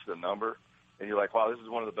next to the number, and you're like, wow, this is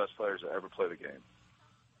one of the best players to ever play the game.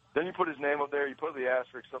 Then you put his name up there, you put the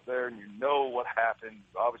asterisk up there, and you know what happened.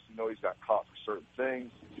 You obviously know he's got caught for certain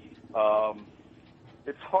things.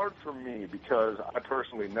 It's hard for me because I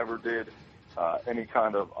personally never did any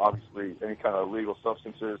kind of illegal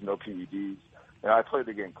substances, no PEDs, and I played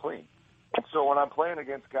the game clean. And so when I'm playing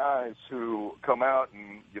against guys who come out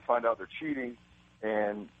and you find out they're cheating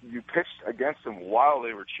and you pitched against them while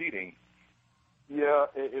they were cheating, yeah,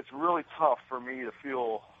 it's really tough for me to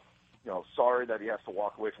feel, sorry that he has to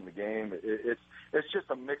walk away from the game. It's just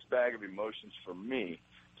a mixed bag of emotions for me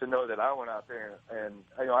to know that I went out there and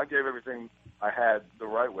I gave everything I had the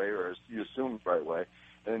right way, or as you assumed the right way,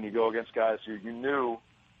 and then you go against guys who you knew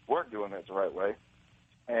weren't doing it the right way,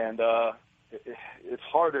 and it's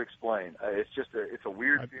hard to explain. It's a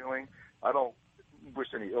weird feeling. I don't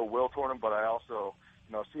wish any ill will toward him, but I also,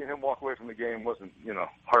 seeing him walk away from the game wasn't,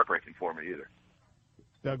 heartbreaking for me either.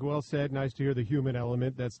 Doug, well said. Nice to hear the human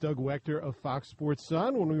element. That's Doug Wechter of Fox Sports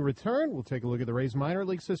Sun. When we return, we'll take a look at the Rays minor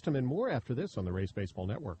league system and more after this on the Rays Baseball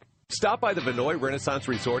Network. Stop by the Vinoy Renaissance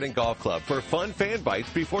Resort and Golf Club for fun fan bites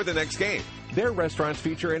before the next game. Their restaurants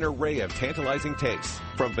feature an array of tantalizing tastes,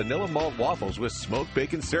 from vanilla malt waffles with smoked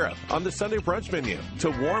bacon syrup on the Sunday brunch menu to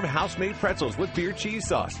warm house-made pretzels with beer cheese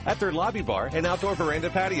sauce at their lobby bar and outdoor veranda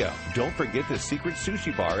patio. Don't forget the secret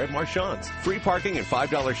sushi bar at Marchand's. Free parking and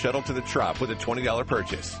 $5 shuttle to the Trop with a $20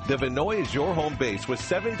 purchase. The Vinoy is your home base with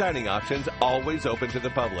 7 dining options, always open to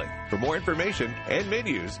the public. For more information and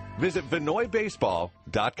menus, visit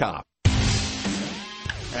VinoyBaseball.com.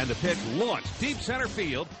 And the pitch launched deep center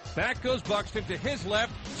field. Back goes Buxton to his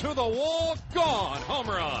left, to the wall, gone, home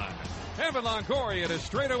run. Evan Longoria to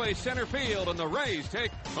straightaway center field, and the Rays take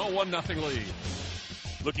a 1-0 lead.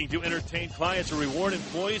 Looking to entertain clients or reward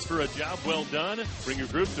employees for a job well done? Bring your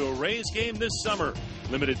group to a Rays game this summer.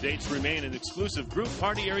 Limited dates remain in exclusive group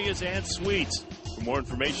party areas and suites. For more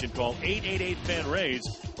information, call 888-FAN-RAYS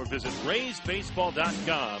or visit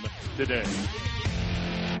RaysBaseball.com today.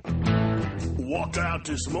 Walked out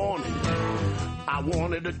this morning, I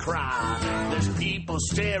wanted to cry. There's people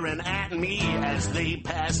staring at me as they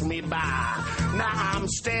pass me by. Now I'm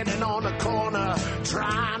standing on the corner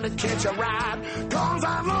trying to catch a ride, 'cause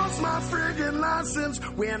I lost my friggin' license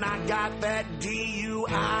when I got that DUI.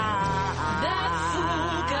 That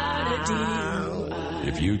fool got a DUI.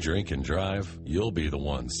 If you drink and drive, you'll be the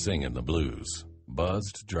one singing the blues.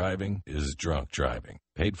 Buzzed driving is drunk driving.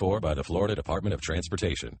 Paid for by the Florida Department of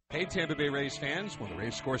Transportation. Hey, Tampa Bay Rays fans, when the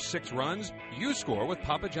Rays score 6 runs, you score with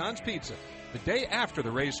Papa John's Pizza. The day after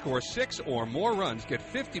the Rays score 6 or more runs, get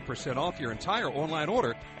 50% off your entire online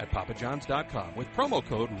order at papajohns.com with promo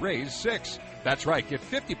code RAYS6. That's right, get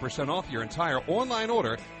 50% off your entire online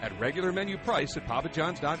order at regular menu price at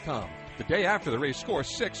papajohns.com. The day after the Rays score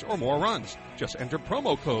 6 or more runs. Just enter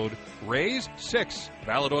promo code RAYS6.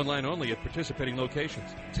 Valid online only at participating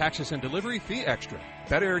locations. Taxes and delivery fee extra.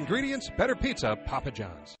 Better ingredients, better pizza, Papa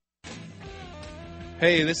John's.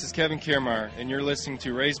 Hey, this is Kevin Kiermaier, and you're listening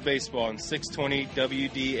to Rays Baseball on 620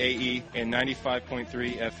 WDAE and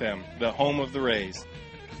 95.3 FM, the home of the Rays.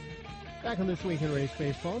 Back on This Week in Rays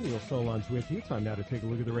Baseball, Neil Solondz with you. Time now to take a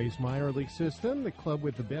look at the Rays minor league system. The club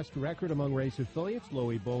with the best record among Rays affiliates,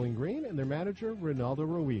 Lowy Bowling Green, and their manager, Ronaldo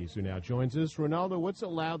Ruiz, who now joins us. Ronaldo, what's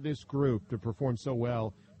allowed this group to perform so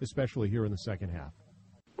well, especially here in the second half?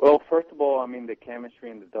 Well, first of all, I mean, the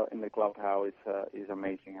chemistry in the clubhouse is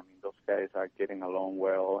amazing. I mean, those guys are getting along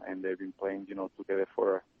well, and they've been playing, together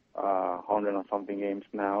for 100 and something games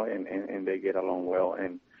now, and they get along well.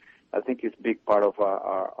 And I think it's a big part of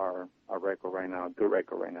our record right now, good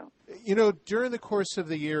record right now. You know, during the course of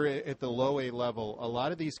the year at the low A level, a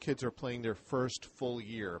lot of these kids are playing their first full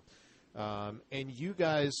year. And you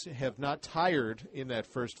guys have not tired in that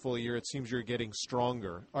first full year. It seems you're getting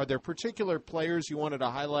stronger. Are there particular players you wanted to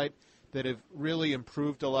highlight that have really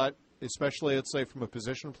improved a lot, especially, let's say, from a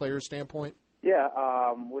position player standpoint? Yeah,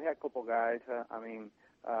 we had a couple guys.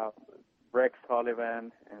 Breck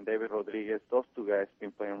Sullivan and David Rodriguez, those two guys have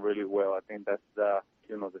been playing really well. I think that's the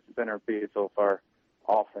centerpiece of our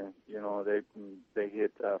offense. You know, they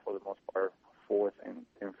hit for the most part fourth and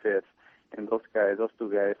fifth. And those two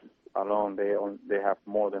guys alone, they have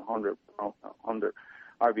more than 100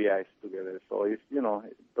 RBIs together. So it's, you know,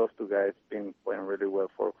 those two guys been playing really well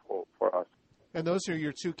for us. And those are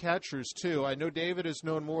your two catchers, too. I know David is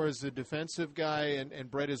known more as a defensive guy, and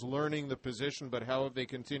Brett is learning the position, but how have they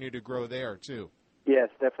continued to grow there, too? Yes,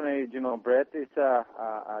 definitely. You know, Brett is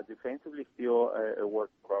defensively still a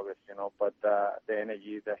work in progress, you know, but the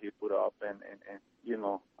energy that he put up and you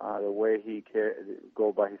know, the way he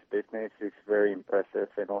go by his business is very impressive,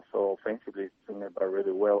 and also offensively he's doing it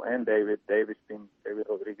really well. And David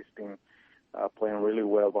Rodriguez been playing really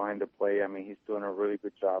well behind the plate. I mean, he's doing a really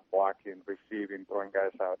good job blocking, receiving, throwing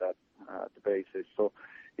guys out at the bases. So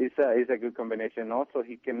it's a good combination. Also,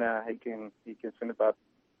 he can swing it back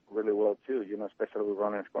really well too. You know, especially with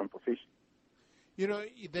running scoring position. You know,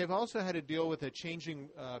 they've also had to deal with a changing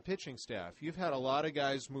pitching staff. You've had a lot of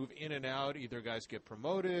guys move in and out. Either guys get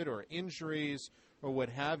promoted or injuries or what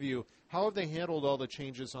have you. How have they handled all the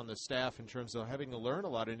changes on the staff in terms of having to learn a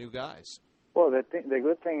lot of new guys? Well, the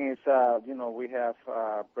good thing is, you know, we have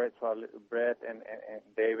Brett and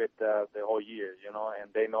David the whole year, you know,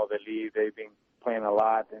 and they know the league. They've been playing a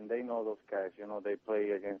lot, and they know those guys. You know, they play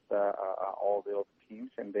against all the other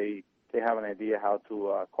teams, and they have an idea how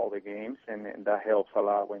to call the games, and that helps a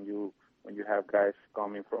lot when you have guys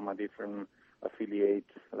coming from a different affiliate,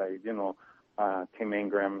 like, you know, Tim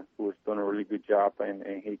Ingram, who's done a really good job, and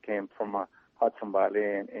he came from Hudson Valley,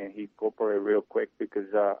 and he cooperated real quick because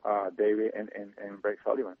David and Breck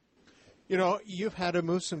Sullivan. You know, you've had to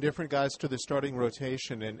move some different guys to the starting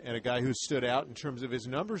rotation, and a guy who stood out in terms of his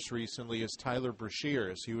numbers recently is Tyler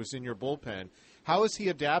Brashears. He was in your bullpen. How has he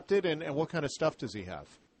adapted, and what kind of stuff does he have?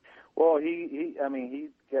 Well, he's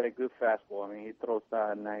got a good fastball. I mean, he throws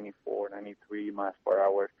 94, 93 miles per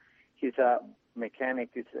hour. He's a mechanic.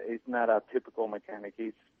 He's not a typical mechanic.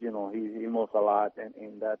 He's, you know, he moves a lot,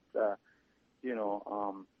 and that's, you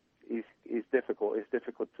know, it's difficult. It's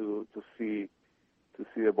difficult to see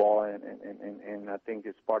the ball, and I think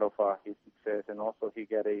it's part of his success. And also, he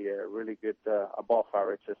got a really good above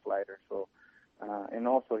average slider. So, and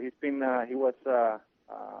also he was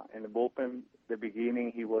in the bullpen. The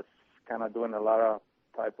beginning, he was kind of doing a lot of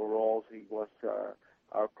type of roles. He was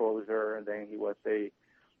our closer, and then he was a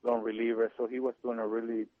lone reliever. So he was doing a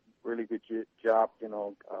really, really good job. You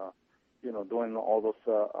know, doing all those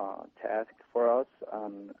tasks for us,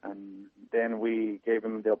 and then we gave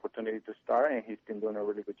him the opportunity to start, and he's been doing a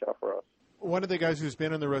really good job for us. One of the guys who's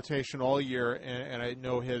been in the rotation all year, and I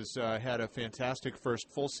know has had a fantastic first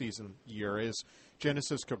full season year, is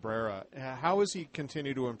Genesis Cabrera. How has he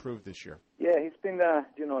continued to improve this year? Yeah, he's been,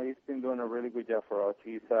 he's been doing a really good job for us.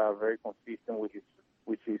 He's very consistent with his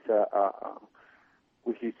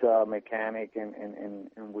mechanic and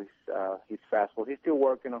with his fastball. He's still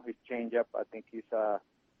working on his changeup. I think it's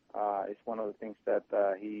one of the things that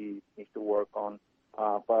he needs to work on.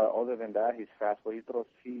 But other than that, his fastball, he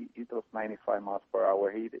throws 95 miles per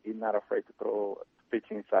hour. He's not afraid to throw pitch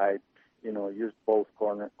inside. You know, use both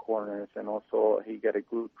corners, and also he got a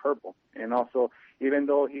good curveball. And also, even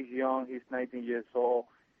though he's young, he's 19 years old.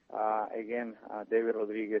 Again, David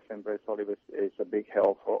Rodriguez and Brett Sullivan is a big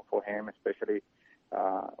help for him, especially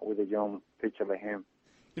with a young pitcher like him.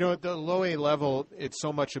 You know, at the low A level, it's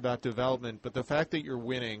so much about development, but the fact that you're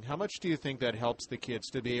winning, how much do you think that helps the kids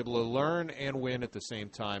to be able to learn and win at the same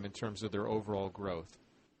time in terms of their overall growth?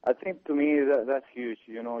 I think, to me, that's huge.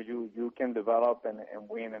 You know, you can develop and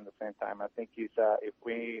win at the same time. I think if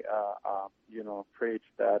we, preach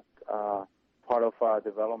that part of our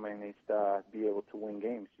development is to be able to win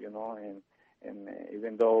games, you know, and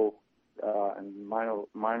even though in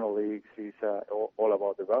minor leagues is all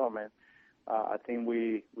about development, I think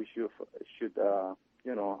we should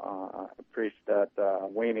preach that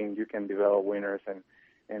winning, you can develop winners,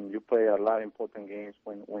 and you play a lot of important games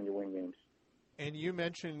when you win games. And you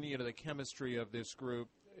mentioned, you know, the chemistry of this group,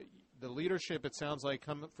 the leadership. It sounds like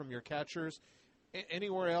coming from your catchers.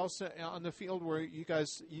 Anywhere else on the field where you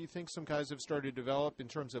think some guys have started to develop in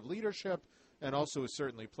terms of leadership, and also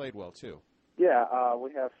certainly played well too? Yeah,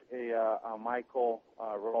 we have a Michael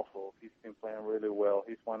Russell. He's been playing really well.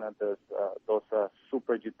 He's one of those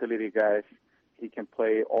super utility guys. He can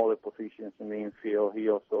play all the positions in the infield. He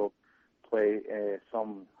also play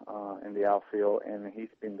some in the outfield, and he's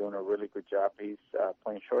been doing a really good job. He's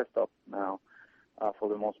playing shortstop now for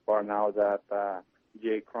the most part. Now that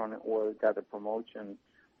Jay Cronenworth got the promotion,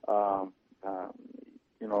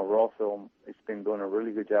 Russell has been doing a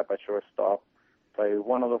really good job at shortstop. So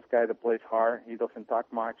one of those guys that plays hard. He doesn't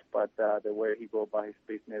talk much, but the way he goes by his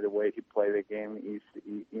business, the way he plays the game,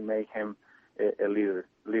 he make him a leader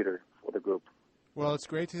for the group. Well, it's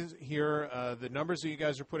great to hear the numbers that you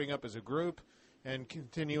guys are putting up as a group and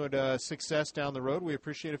continued success down the road. We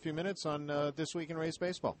appreciate a few minutes on This Week in Rays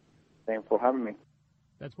Baseball. Thanks for having me.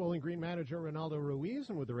 That's Bowling Green manager Ronaldo Ruiz,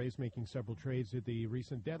 and with the Rays making several trades at the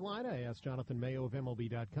recent deadline, I asked Jonathan Mayo of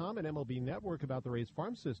MLB.com and MLB Network about the Rays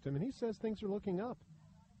farm system, and he says things are looking up.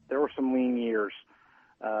 There were some lean years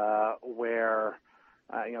where,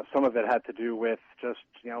 some of it had to do with just,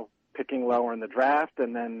 picking lower in the draft,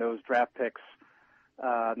 and then those draft picks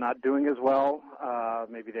not doing as well.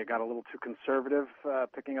 Maybe they got a little too conservative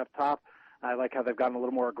picking up top. I like how they've gotten a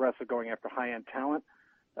little more aggressive going after high-end talent.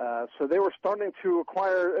 So they were starting to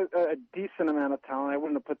acquire a decent amount of talent. I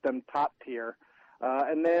wouldn't have put them top tier.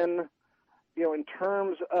 And then, in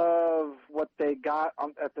terms of what they got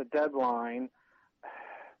at the deadline,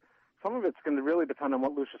 some of it's going to really depend on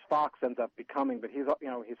what Lucius Fox ends up becoming. But he's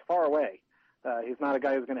far away. He's not a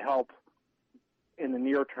guy who's going to help in the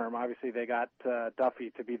near term. Obviously, they got Duffy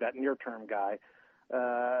to be that near-term guy.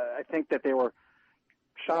 I think that they were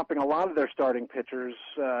shopping a lot of their starting pitchers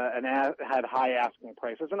and had high asking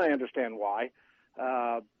prices, and I understand why.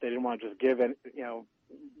 They didn't want to just give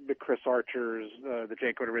the Chris Archers, the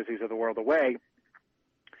Jake Odorizzi's of the world away.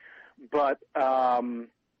 But,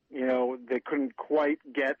 they couldn't quite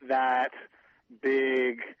get that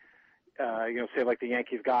big, say like the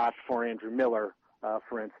Yankees got for Andrew Miller,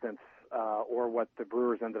 for instance, or what the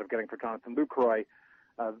Brewers ended up getting for Jonathan Lucroy.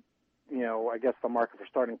 I guess the market for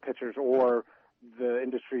starting pitchers or the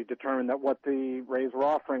industry determined that what the Rays were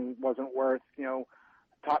offering wasn't worth,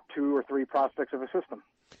 top 2 or 3 prospects of a system.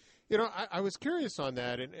 I was curious on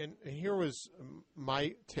that, and here was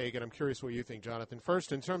my take, and I'm curious what you think, Jonathan.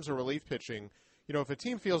 First, in terms of relief pitching, if a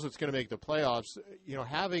team feels it's going to make the playoffs,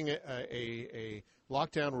 having a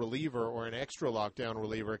lockdown reliever or an extra lockdown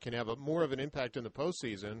reliever can have more of an impact in the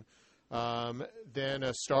postseason than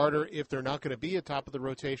a starter if they're not going to be a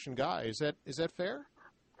top-of-the-rotation guy. Is that fair?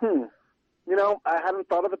 I hadn't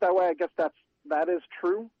thought of it that way. I guess that is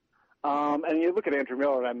true. And you look at Andrew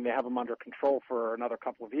Miller, they have him under control for another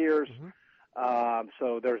couple of years. Mm-hmm.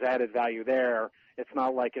 So there's added value there. It's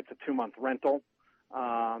not like it's a 2-month rental.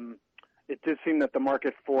 It did seem that the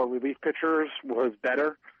market for relief pitchers was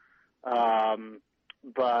better.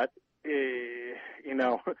 But,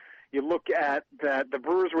 you look at that the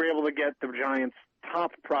Brewers were able to get the Giants'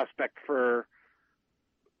 top prospect for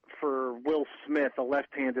Will Smith, a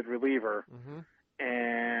left-handed reliever, mm-hmm.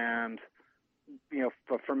 and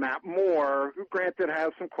for Matt Moore, who granted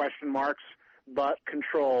has some question marks, but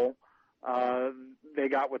control, they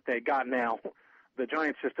got what they got. Now, the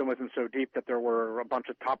Giants system wasn't so deep that there were a bunch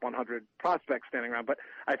of top 100 prospects standing around, but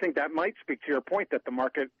I think that might speak to your point that the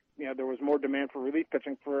market, there was more demand for relief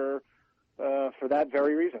pitching for that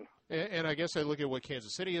very reason. And I guess I look at what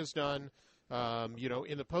Kansas City has done.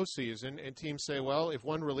 In the postseason, and teams say, well, if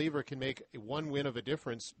one reliever can make one win of a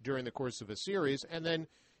difference during the course of a series, and then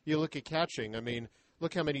you look at catching.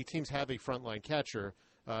 Look how many teams have a frontline catcher.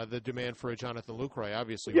 The demand for a Jonathan Lucroy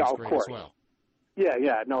obviously was great as well. Yeah,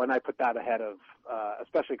 and I put that ahead of,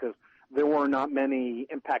 especially because there were not many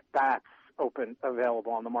impact bats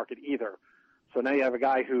available on the market either. So now you have a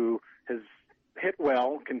guy who has hit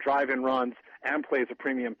well, can drive in runs, and plays a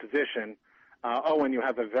premium position. And you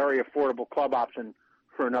have a very affordable club option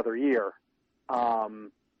for another year. All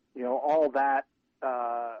that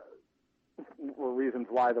were reasons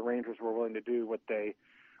why the Rangers were willing to do what they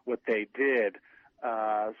did.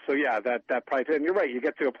 That probably. And you're right. You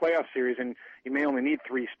get to a playoff series, and you may only need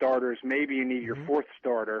 3 starters. Maybe you need your 4th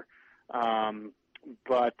starter.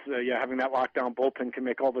 But having that lockdown bullpen can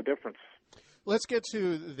make all the difference. Let's get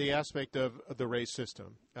to the aspect of the Rays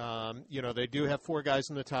system. They do have 4 guys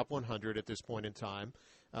in the top 100 at this point in time.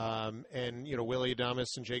 Willie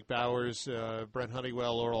Adames and Jake Bauers, Brent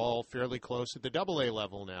Honeywell are all fairly close at the AA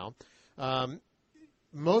level now.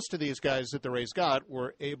 Most of these guys that the Rays got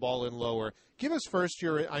were A-ball and lower. Give us first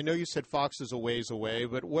I know you said Fox is a ways away,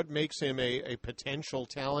 but what makes him a potential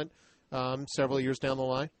talent several years down the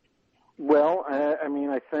line? Well,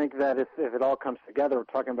 I think that if it all comes together, we're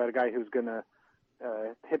talking about a guy who's going to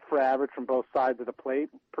hit for average from both sides of the plate,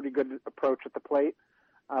 pretty good approach at the plate.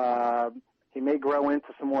 He may grow into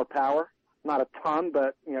some more power, not a ton,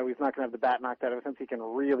 but he's not going to have the bat knocked out of him since he can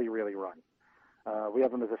really, really run. We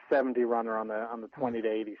have him as a 70 runner on the 20 to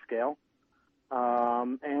 80 scale,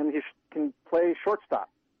 and he can play shortstop.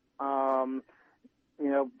 Some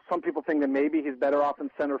people think that maybe he's better off in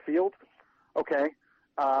center field. Okay,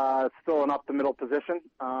 it's still an up the middle position,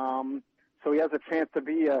 so he has a chance to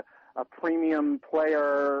be a premium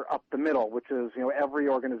player up the middle, which is every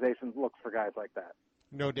organization looks for guys like that.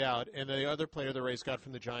 No doubt. And the other player the Rays got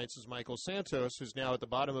from the Giants is Michael Santos, who's now at the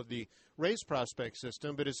bottom of the Rays prospect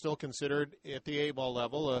system, but is still considered at the A-ball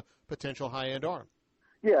level a potential high-end arm.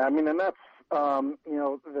 Yeah, and that's,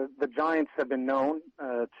 the Giants have been known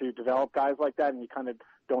to develop guys like that, and you kind of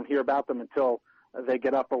don't hear about them until they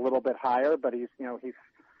get up a little bit higher, but he's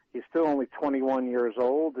still only 21 years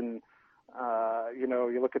old, and,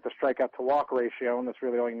 you look at the strikeout to walk ratio, and that's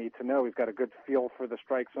really all you need to know. He's got a good feel for the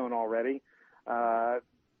strike zone already.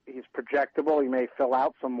 He's projectable. He may fill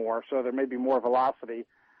out some more, so there may be more velocity.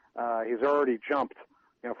 He's already jumped,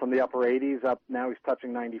 from the upper 80s up. Now he's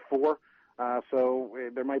touching 94. So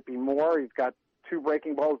there might be more. He's got 2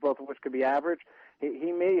 breaking balls, both of which could be average.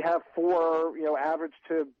 He may have 4, average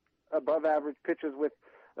to above average pitches with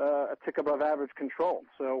a tick above average control.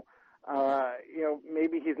 So,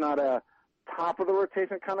 maybe he's not a top of the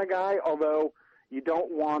rotation kind of guy, although you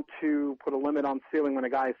don't want to put a limit on ceiling when a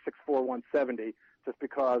guy is 6'4", 170, just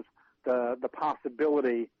because the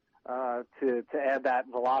possibility to add that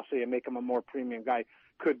velocity and make him a more premium guy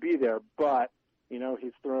could be there. But,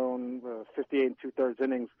 he's thrown 58 2/3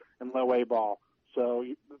 innings in low A ball. So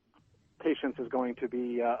patience is going to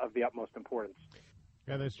be of the utmost importance.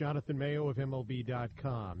 And that's Jonathan Mayo of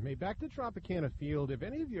MLB.com. Hey, back to Tropicana Field. Have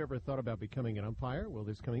any of you ever thought about becoming an umpire? Well,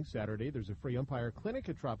 this coming Saturday, there's a free umpire clinic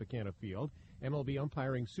at Tropicana Field. MLB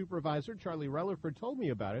umpiring supervisor Charlie Rellerford told me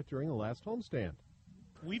about it during the last homestand.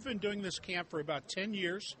 We've been doing this camp for about 10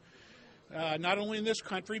 years, not only in this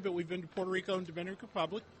country, but we've been to Puerto Rico and Dominican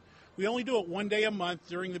Republic. We only do it one day a month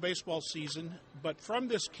during the baseball season, but from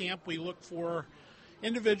this camp we look for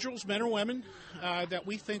individuals, men or women, that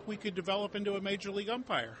we think we could develop into a major league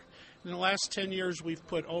umpire. In the last 10 years, we've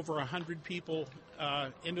put over 100 people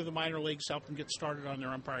into the minor leagues, help them get started on their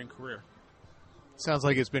umpiring career. Sounds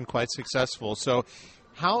like it's been quite successful. So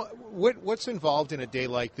what's involved in a day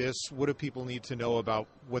like this? What do people need to know about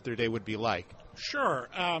what their day would be like? Sure.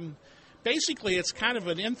 Basically, it's kind of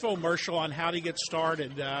an infomercial on how to get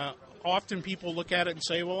started. Often people look at it and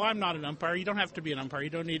say, well, I'm not an umpire. You don't have to be an umpire. You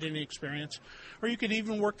don't need any experience. Or you could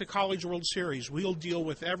even work the College World Series. We'll deal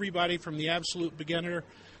with everybody from the absolute beginner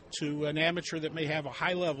to an amateur that may have a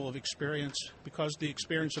high level of experience. Because of the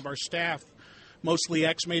experience of our staff, mostly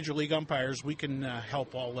ex-major league umpires, we can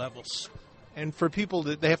help all levels. And for people,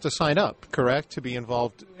 they have to sign up, correct, to be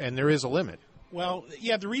involved, and there is a limit. Well,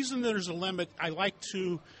 yeah, the reason there's a limit, I like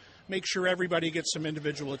to make sure everybody gets some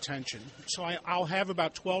individual attention. So I'll have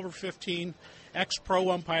about 12 or 15 ex-pro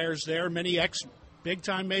umpires there, many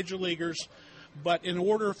ex-big-time major leaguers. But in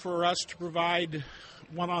order for us to provide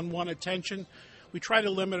one-on-one attention, we try to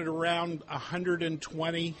limit it around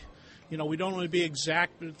 120. We don't want to be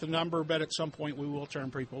exact with the number, but at some point we will turn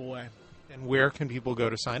people away. And where can people go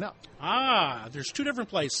to sign up? There's 2 different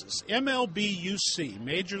places. MLBUC,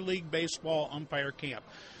 Major League Baseball Umpire Camp.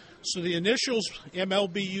 So the initials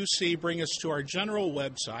MLBUC bring us to our general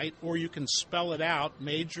website, or you can spell it out,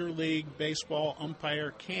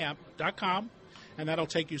 MajorLeagueBaseballUmpireCamp.com, and that'll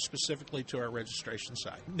take you specifically to our registration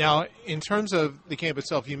site. Now, in terms of the camp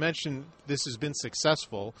itself, you mentioned this has been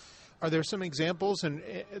successful. Are there some examples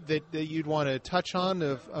that you'd want to touch on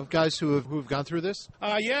of guys who've gone through this?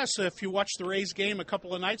 Yes. If you watched the Rays game a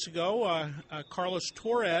couple of nights ago, Carlos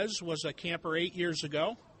Torres was a camper 8 years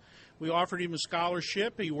ago. We offered him a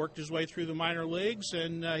scholarship. He worked his way through the minor leagues,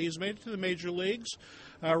 and he's made it to the major leagues.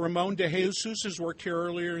 Ramon De Jesus has worked here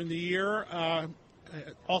earlier in the year,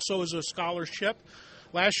 also as a scholarship.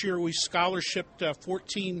 Last year, we scholarshiped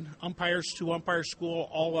 14 umpires to umpire school.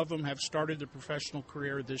 All of them have started their professional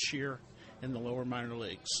career this year in the lower minor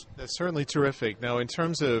leagues. That's certainly terrific. Now, in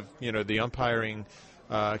terms of the umpiring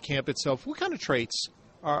camp itself, what kind of traits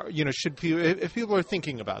should people, if people are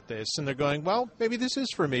thinking about this and they're going, well, maybe this is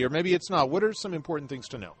for me or maybe it's not, what are some important things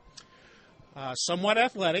to know? Somewhat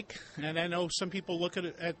athletic, and I know some people look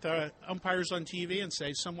at the umpires on TV and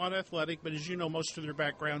say somewhat athletic, but as you know, most of their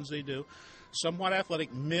backgrounds they do. Somewhat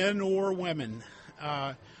athletic, men or women,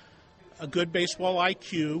 a good baseball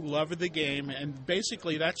IQ, love of the game, and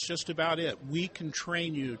basically that's just about it. We can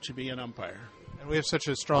train you to be an umpire. And we have such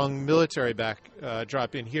a strong military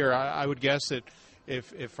backdrop in here. I would guess that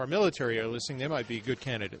if our military are listening, they might be good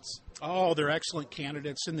candidates. Oh, they're excellent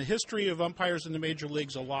candidates. In the history of umpires in the major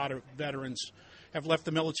leagues, a lot of veterans have left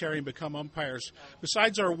the military and become umpires.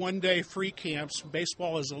 Besides our one-day free camps,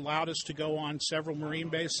 baseball has allowed us to go on several Marine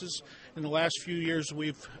bases. In the last few years,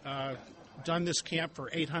 we've done this camp for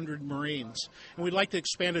 800 Marines. And we'd like to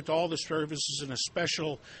expand it to all the services, and a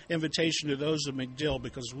special invitation to those of MacDill,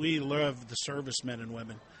 because we love the servicemen and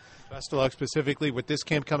women. Best of luck specifically with this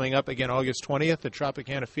camp coming up again August 20th at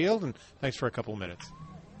Tropicana Field, and thanks for a couple of minutes.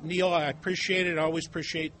 Neil, I appreciate it. I always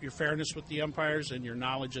appreciate your fairness with the umpires and your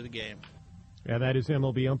knowledge of the game. Yeah, that is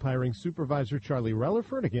MLB umpiring supervisor Charlie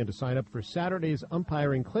Relaford. Again, to sign up for Saturday's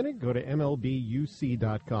umpiring clinic, go to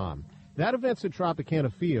MLBUC.com. That event's at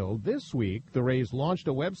Tropicana Field. This week, the Rays launched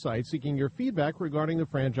a website seeking your feedback regarding the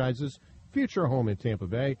franchise's future home in Tampa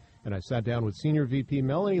Bay. And I sat down with Senior VP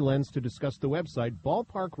Melanie Lenz to discuss the website,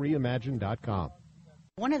 ballparkreimagined.com.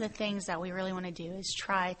 One of the things that we really want to do is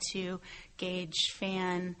try to gauge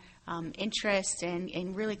fan interest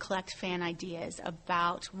and really collect fan ideas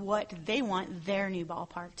about what they want their new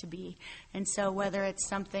ballpark to be. And so whether it's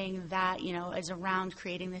something that, is around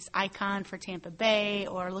creating this icon for Tampa Bay,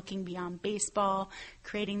 or looking beyond baseball,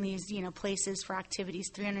 creating these, places for activities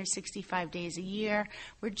 365 days a year,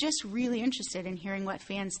 we're just really interested in hearing what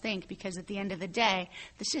fans think, because at the end of the day,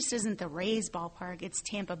 this just isn't the Rays ballpark, it's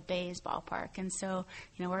Tampa Bay's ballpark. And so,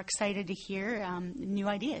 we're excited to hear new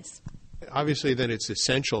ideas. Obviously, then it's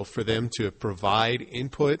essential for them to provide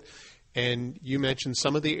input. And you mentioned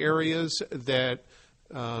some of the areas that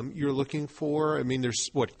you're looking for. I mean, there's,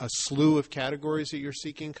 a slew of categories that you're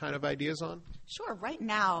seeking kind of ideas on? Sure. Right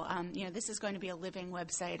now, this is going to be a living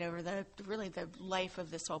website over the life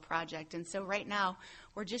of this whole project. And so right now,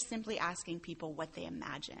 we're just simply asking people what they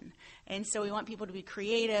imagine. And so we want people to be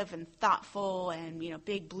creative and thoughtful and,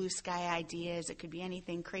 big blue sky ideas. It could be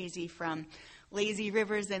anything crazy from lazy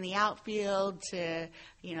rivers in the outfield to,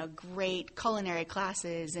 great culinary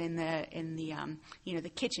classes in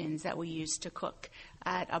the kitchens that we use to cook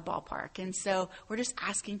at a ballpark. And so we're just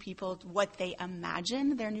asking people what they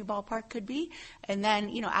imagine their new ballpark could be. And then,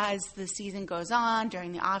 as the season goes on,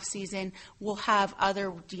 during the off season, we'll have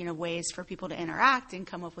other, ways for people to interact and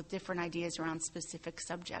come up with different ideas around specific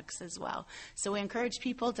subjects as well. So we encourage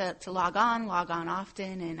people to log on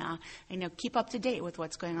often, and keep up to date with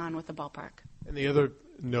what's going on with the ballpark. And the other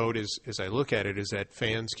note is, as I look at it, is that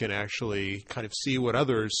fans can actually kind of see what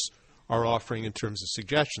others are offering in terms of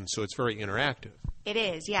suggestions. So it's very interactive. It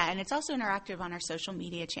is, yeah, and it's also interactive on our social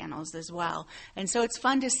media channels as well. And so it's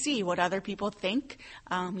fun to see what other people think,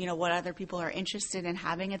 what other people are interested in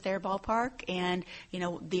having at their ballpark. And,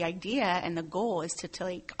 the idea and the goal is to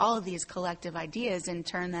take all of these collective ideas and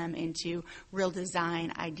turn them into real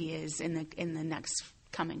design ideas in the next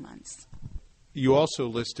coming months. You also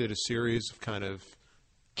listed a series of kind of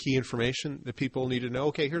key information that people need to know.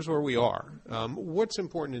 Okay, here's where we are. What's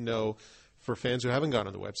important to know for fans who haven't gone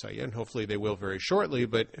on the website yet, and hopefully they will very shortly,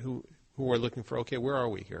 but who are looking for, okay, where are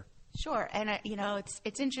we here? Sure, and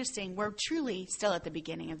it's interesting. We're truly still at the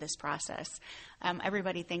beginning of this process.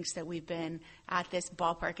 Everybody thinks that we've been at this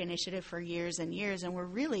ballpark initiative for years and years, and we're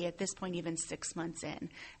really at this point even 6 months in.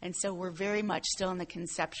 And so we're very much still in the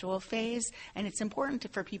conceptual phase, and it's important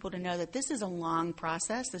for people to know that this is a long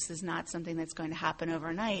process. This is not something that's going to happen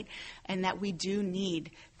overnight, and that we do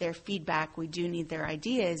need their feedback. We do need their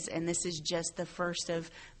ideas, and this is just the first of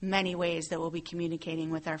many ways that we'll be communicating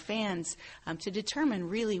with our fans to determine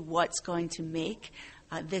really what's going to make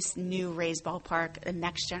this new Rays ballpark a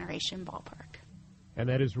next generation ballpark. And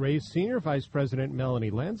that is Rays Senior Vice President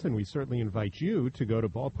Melanie Lenz, and we certainly invite you to go to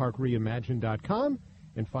ballparkreimagined.com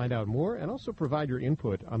and find out more, and also provide your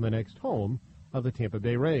input on the next home of the Tampa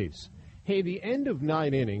Bay Rays. Hey, the end of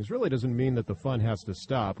 9 innings really doesn't mean that the fun has to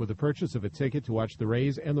stop. With the purchase of a ticket to watch the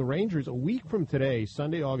Rays and the Rangers a week from today,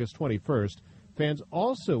 Sunday, August 21st, fans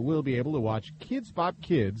also will be able to watch Kids Bop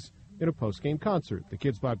Kids in a post-game concert. The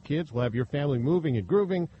Kids Bop Kids will have your family moving and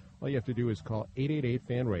grooving. All you have to do is call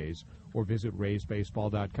 888-FAN-RAYS or visit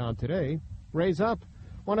RaysBaseball.com today. Rays up.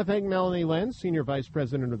 I want to thank Melanie Lenz, Senior Vice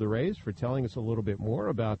President of the Rays, for telling us a little bit more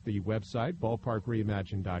about the website,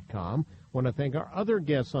 ballparkreimagined.com. I want to thank our other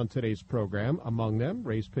guests on today's program, among them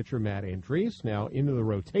Rays pitcher Matt Andriese, now into the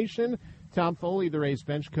rotation, Tom Foley, the Rays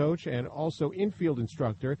bench coach, and also infield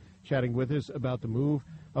instructor, chatting with us about the move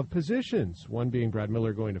of positions, one being Brad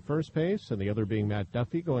Miller going to first base and the other being Matt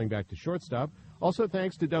Duffy going back to shortstop. Also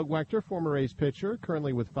thanks to Doug Wechter, former Rays pitcher,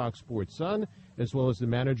 currently with Fox Sports Sun, as well as the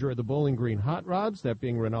manager of the Bowling Green Hot Rods, that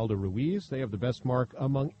being Ronaldo Ruiz. They have the best mark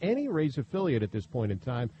among any Rays affiliate at this point in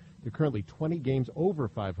time, They're currently 20 games over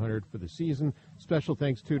 500 for the season. Special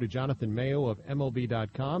thanks to Jonathan Mayo of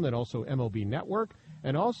MLB.com and also MLB Network.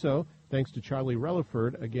 And also thanks to Charlie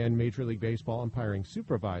Relaford, again, Major League Baseball umpiring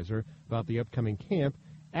supervisor, about the upcoming camp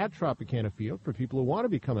at Tropicana Field. For people who want to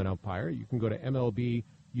become an umpire, you can go to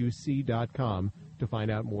MLBUC.com to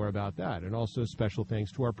find out more about that. And also special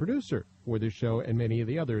thanks to our producer for this show and many of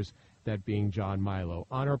the others, that being John Milo.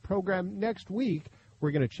 On our program next week,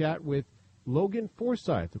 we're going to chat with Logan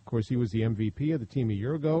Forsythe. Of course, he was the MVP of the team a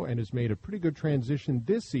year ago and has made a pretty good transition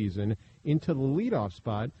this season into the leadoff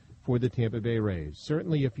spot for the Tampa Bay Rays.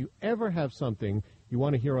 Certainly, if you ever have something you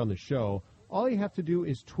want to hear on the show, all you have to do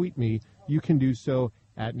is tweet me. You can do so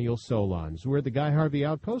at Neil Solondz. We're at the Guy Harvey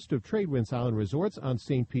Outpost of Tradewinds Island Resorts on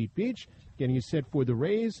St. Pete Beach, getting you set for the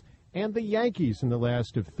Rays and the Yankees in the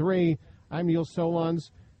last of three. I'm Neil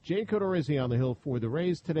Solondz. Jay Codorizzi on the hill for the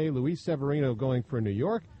Rays today. Luis Severino going for New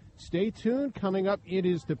York. Stay tuned. Coming up, it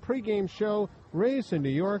is the pregame show, Rays in New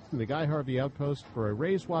York, from the Guy Harvey Outpost for a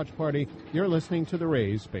Rays watch party. You're listening to the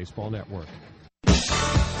Rays Baseball Network.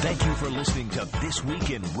 Thank you for listening to This Week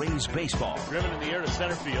in Rays Baseball. Driven in the air to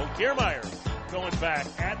center field. Kiermaier going back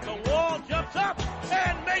at the wall, jumps up,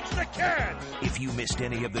 and makes the catch. If you missed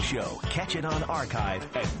any of the show, catch it on archive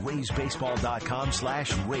at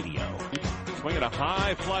raysbaseball.com/radio. Swinging a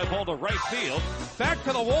high fly ball to right field. Back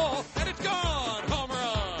to the wall, and it's gone. Home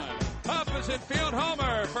run. Opposite field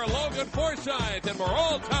homer for Logan Forsythe, and we're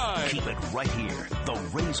all tied. Keep it right here. The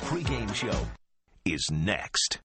Rays pregame show is next.